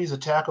Japanese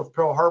attack of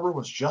Pearl Harbor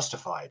was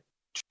justified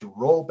to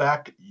roll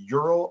back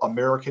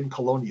Euro-American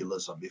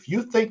colonialism. If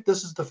you think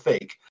this is the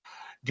fake,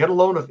 get a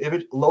load of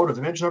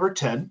image number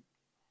 10.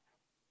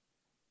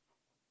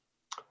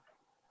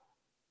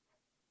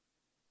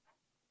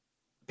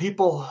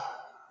 People,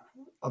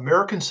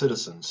 American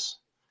citizens,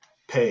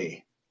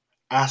 pay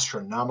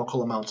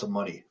astronomical amounts of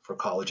money for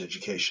college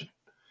education.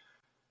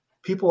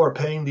 People are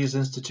paying these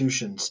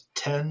institutions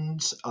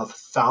tens of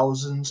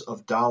thousands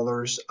of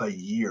dollars a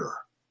year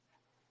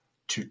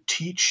to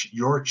teach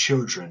your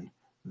children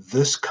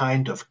this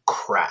kind of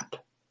crap.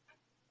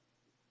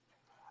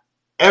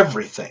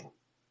 Everything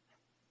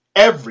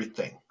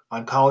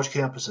on college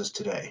campuses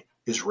today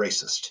is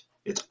racist.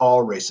 It's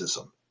all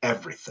racism.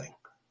 Everything.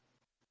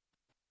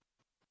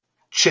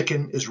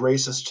 Chicken is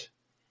racist.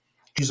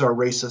 These are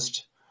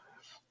racist.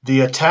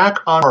 The attack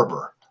on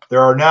Harbor,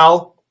 there are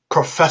now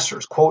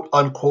professors, quote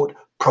unquote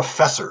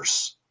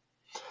professors.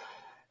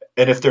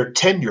 And if they're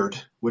tenured,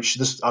 which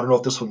I don't know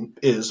if this one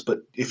is, but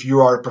if you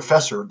are a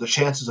professor, the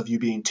chances of you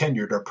being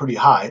tenured are pretty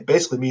high. It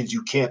basically means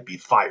you can't be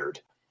fired.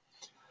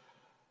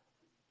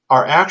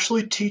 Are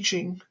actually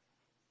teaching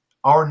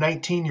our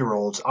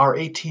 19-year-olds, our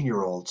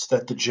 18-year-olds,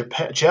 that the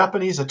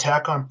Japanese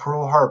attack on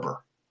Pearl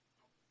Harbor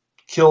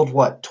killed,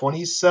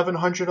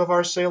 2,700 of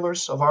our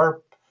sailors, of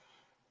our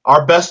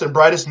best and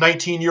brightest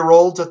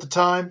 19-year-olds at the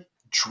time,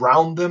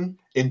 drowned them,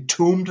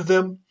 entombed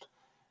them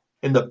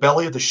in the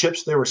belly of the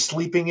ships they were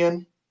sleeping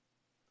in,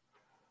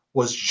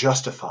 was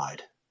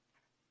justified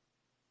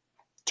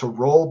to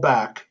roll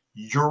back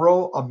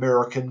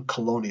Euro-American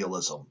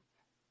colonialism.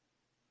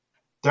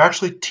 They're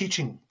actually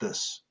teaching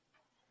this.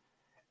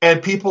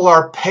 And people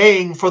are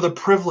paying for the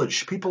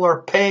privilege. People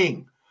are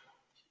paying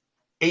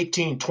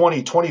 $18,000,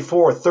 $20,000,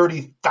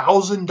 $24,000,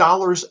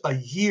 $30,000 a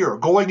year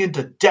going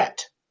into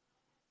debt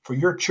for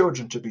your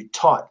children to be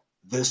taught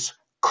this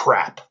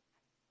crap.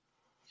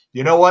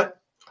 You know what?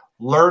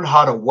 Learn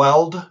how to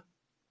weld.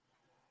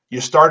 You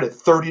start at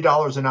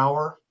 $30 an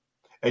hour,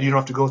 and you don't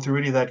have to go through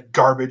any of that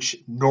garbage,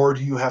 nor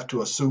do you have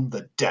to assume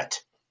the debt.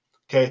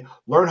 Okay?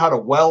 Learn how to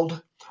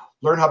weld.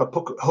 Learn how to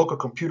hook a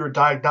computer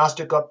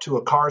diagnostic up to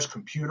a car's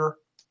computer.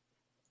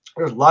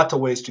 There's lots of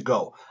ways to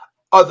go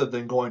other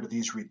than going to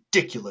these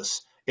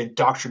ridiculous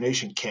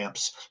indoctrination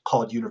camps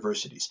called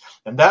universities.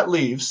 And that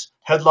leaves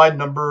headline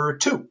number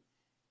 2.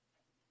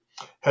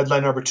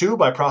 Headline number 2,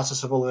 by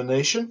process of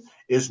elimination,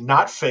 is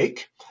not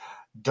fake.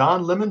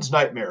 Don Lemon's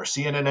nightmare.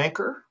 CNN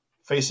anchor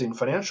facing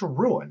financial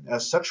ruin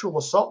as sexual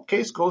assault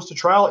case goes to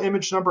trial.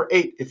 Image number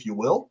 8, if you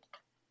will.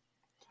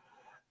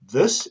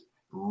 This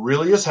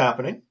really is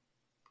happening.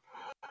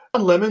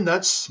 Don Lemon,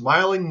 that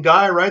smiling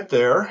guy right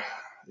there.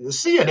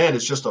 CNN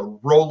is just a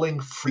rolling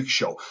freak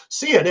show.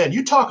 CNN,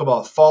 you talk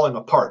about falling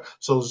apart.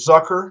 So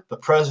Zucker, the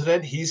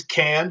president, he's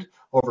canned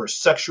over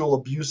sexual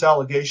abuse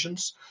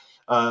allegations.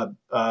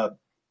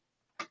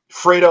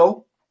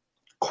 Fredo,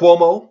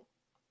 Cuomo,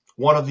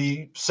 one of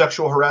the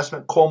sexual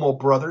harassment Cuomo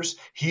brothers,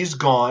 he's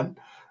gone.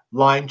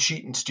 Lying,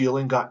 cheating,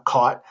 stealing, got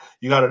caught.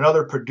 You got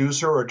another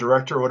producer or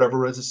director or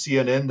whatever it is at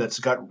CNN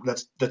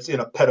that's in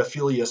a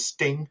pedophilia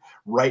sting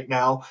right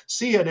now.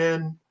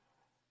 CNN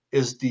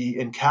is the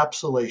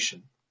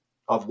encapsulation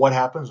of what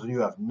happens when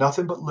you have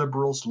nothing but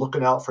liberals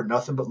looking out for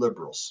nothing but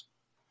liberals.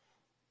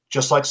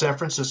 Just like San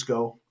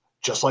Francisco,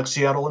 just like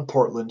Seattle and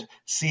Portland.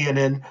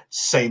 CNN,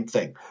 same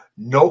thing.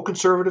 No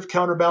conservative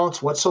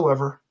counterbalance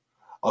whatsoever.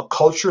 A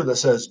culture that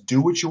says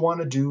do what you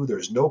want to do.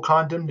 There's no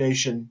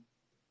condemnation.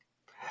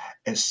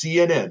 And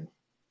CNN,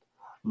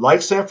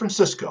 like San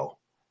Francisco,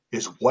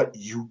 is what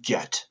you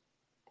get.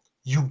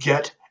 You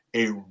get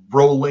a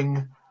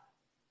rolling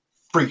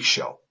freak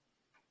show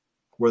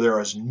where there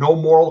is no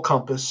moral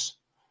compass.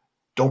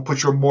 Don't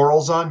put your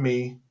morals on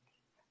me.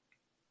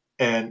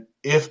 And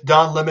if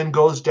Don Lemon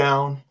goes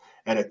down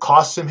and it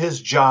costs him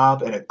his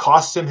job and it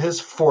costs him his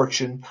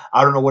fortune,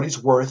 I don't know what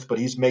he's worth, but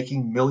he's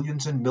making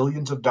millions and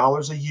millions of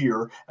dollars a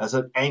year as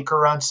an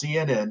anchor on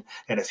CNN.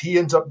 And if he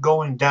ends up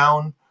going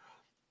down,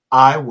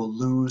 I will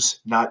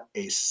lose not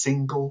a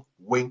single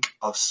wink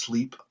of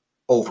sleep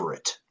over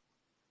it.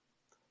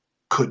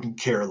 Couldn't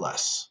care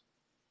less.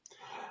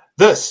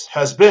 This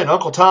has been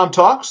Uncle Tom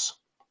Talks,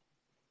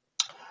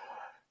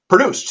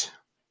 produced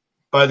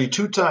by the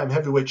two-time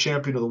heavyweight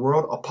champion of the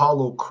world,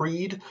 Apollo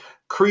Creed.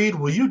 Creed,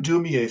 will you do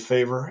me a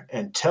favor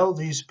and tell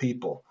these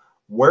people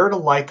where to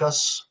like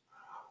us,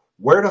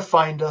 where to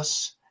find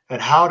us,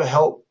 and how to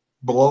help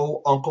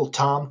blow Uncle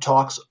Tom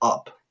Talks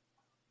up?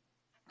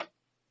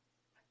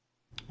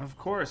 Of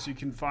course, you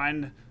can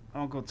find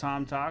Uncle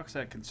Tom Talks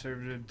at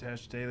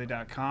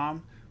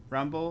conservative-daily.com,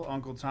 Rumble,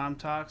 Uncle Tom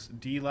Talks,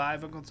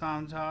 DLive, Uncle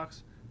Tom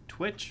Talks,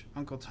 Twitch,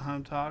 Uncle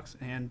Tom Talks,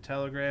 and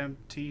Telegram,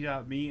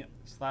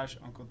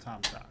 t.me/Uncle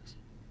Tom Talks.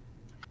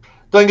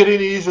 Doesn't get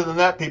any easier than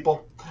that,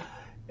 people.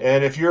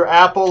 And if you're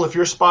Apple, if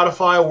you're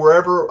Spotify,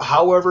 wherever,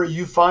 however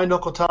you find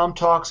Uncle Tom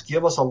Talks,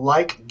 give us a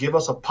like, give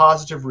us a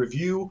positive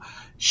review,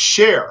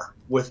 share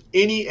with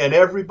any and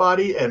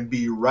everybody, and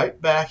be right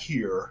back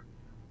here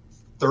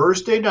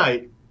Thursday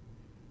night,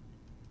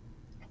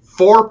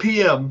 4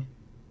 p.m.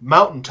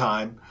 Mountain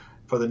Time,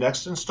 for the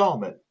next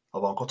installment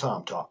of Uncle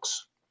Tom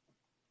Talks.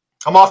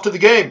 I'm off to the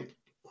game.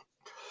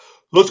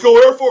 Let's go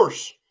Air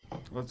Force.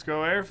 Let's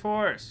go Air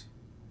Force.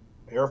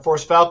 Air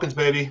Force Falcons,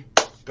 baby.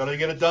 Gotta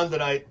get it done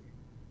tonight.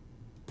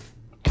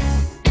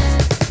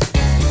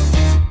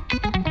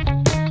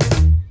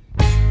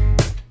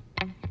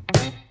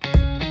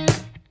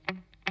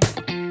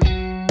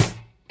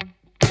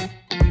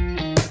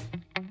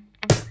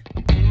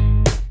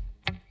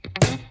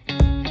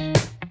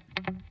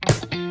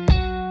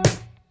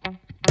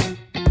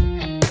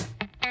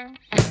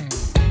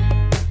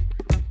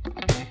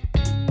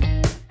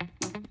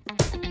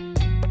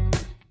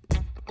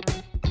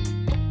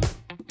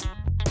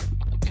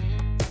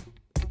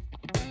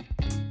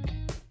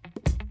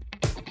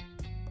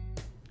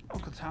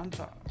 Uncle Tom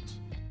Talks.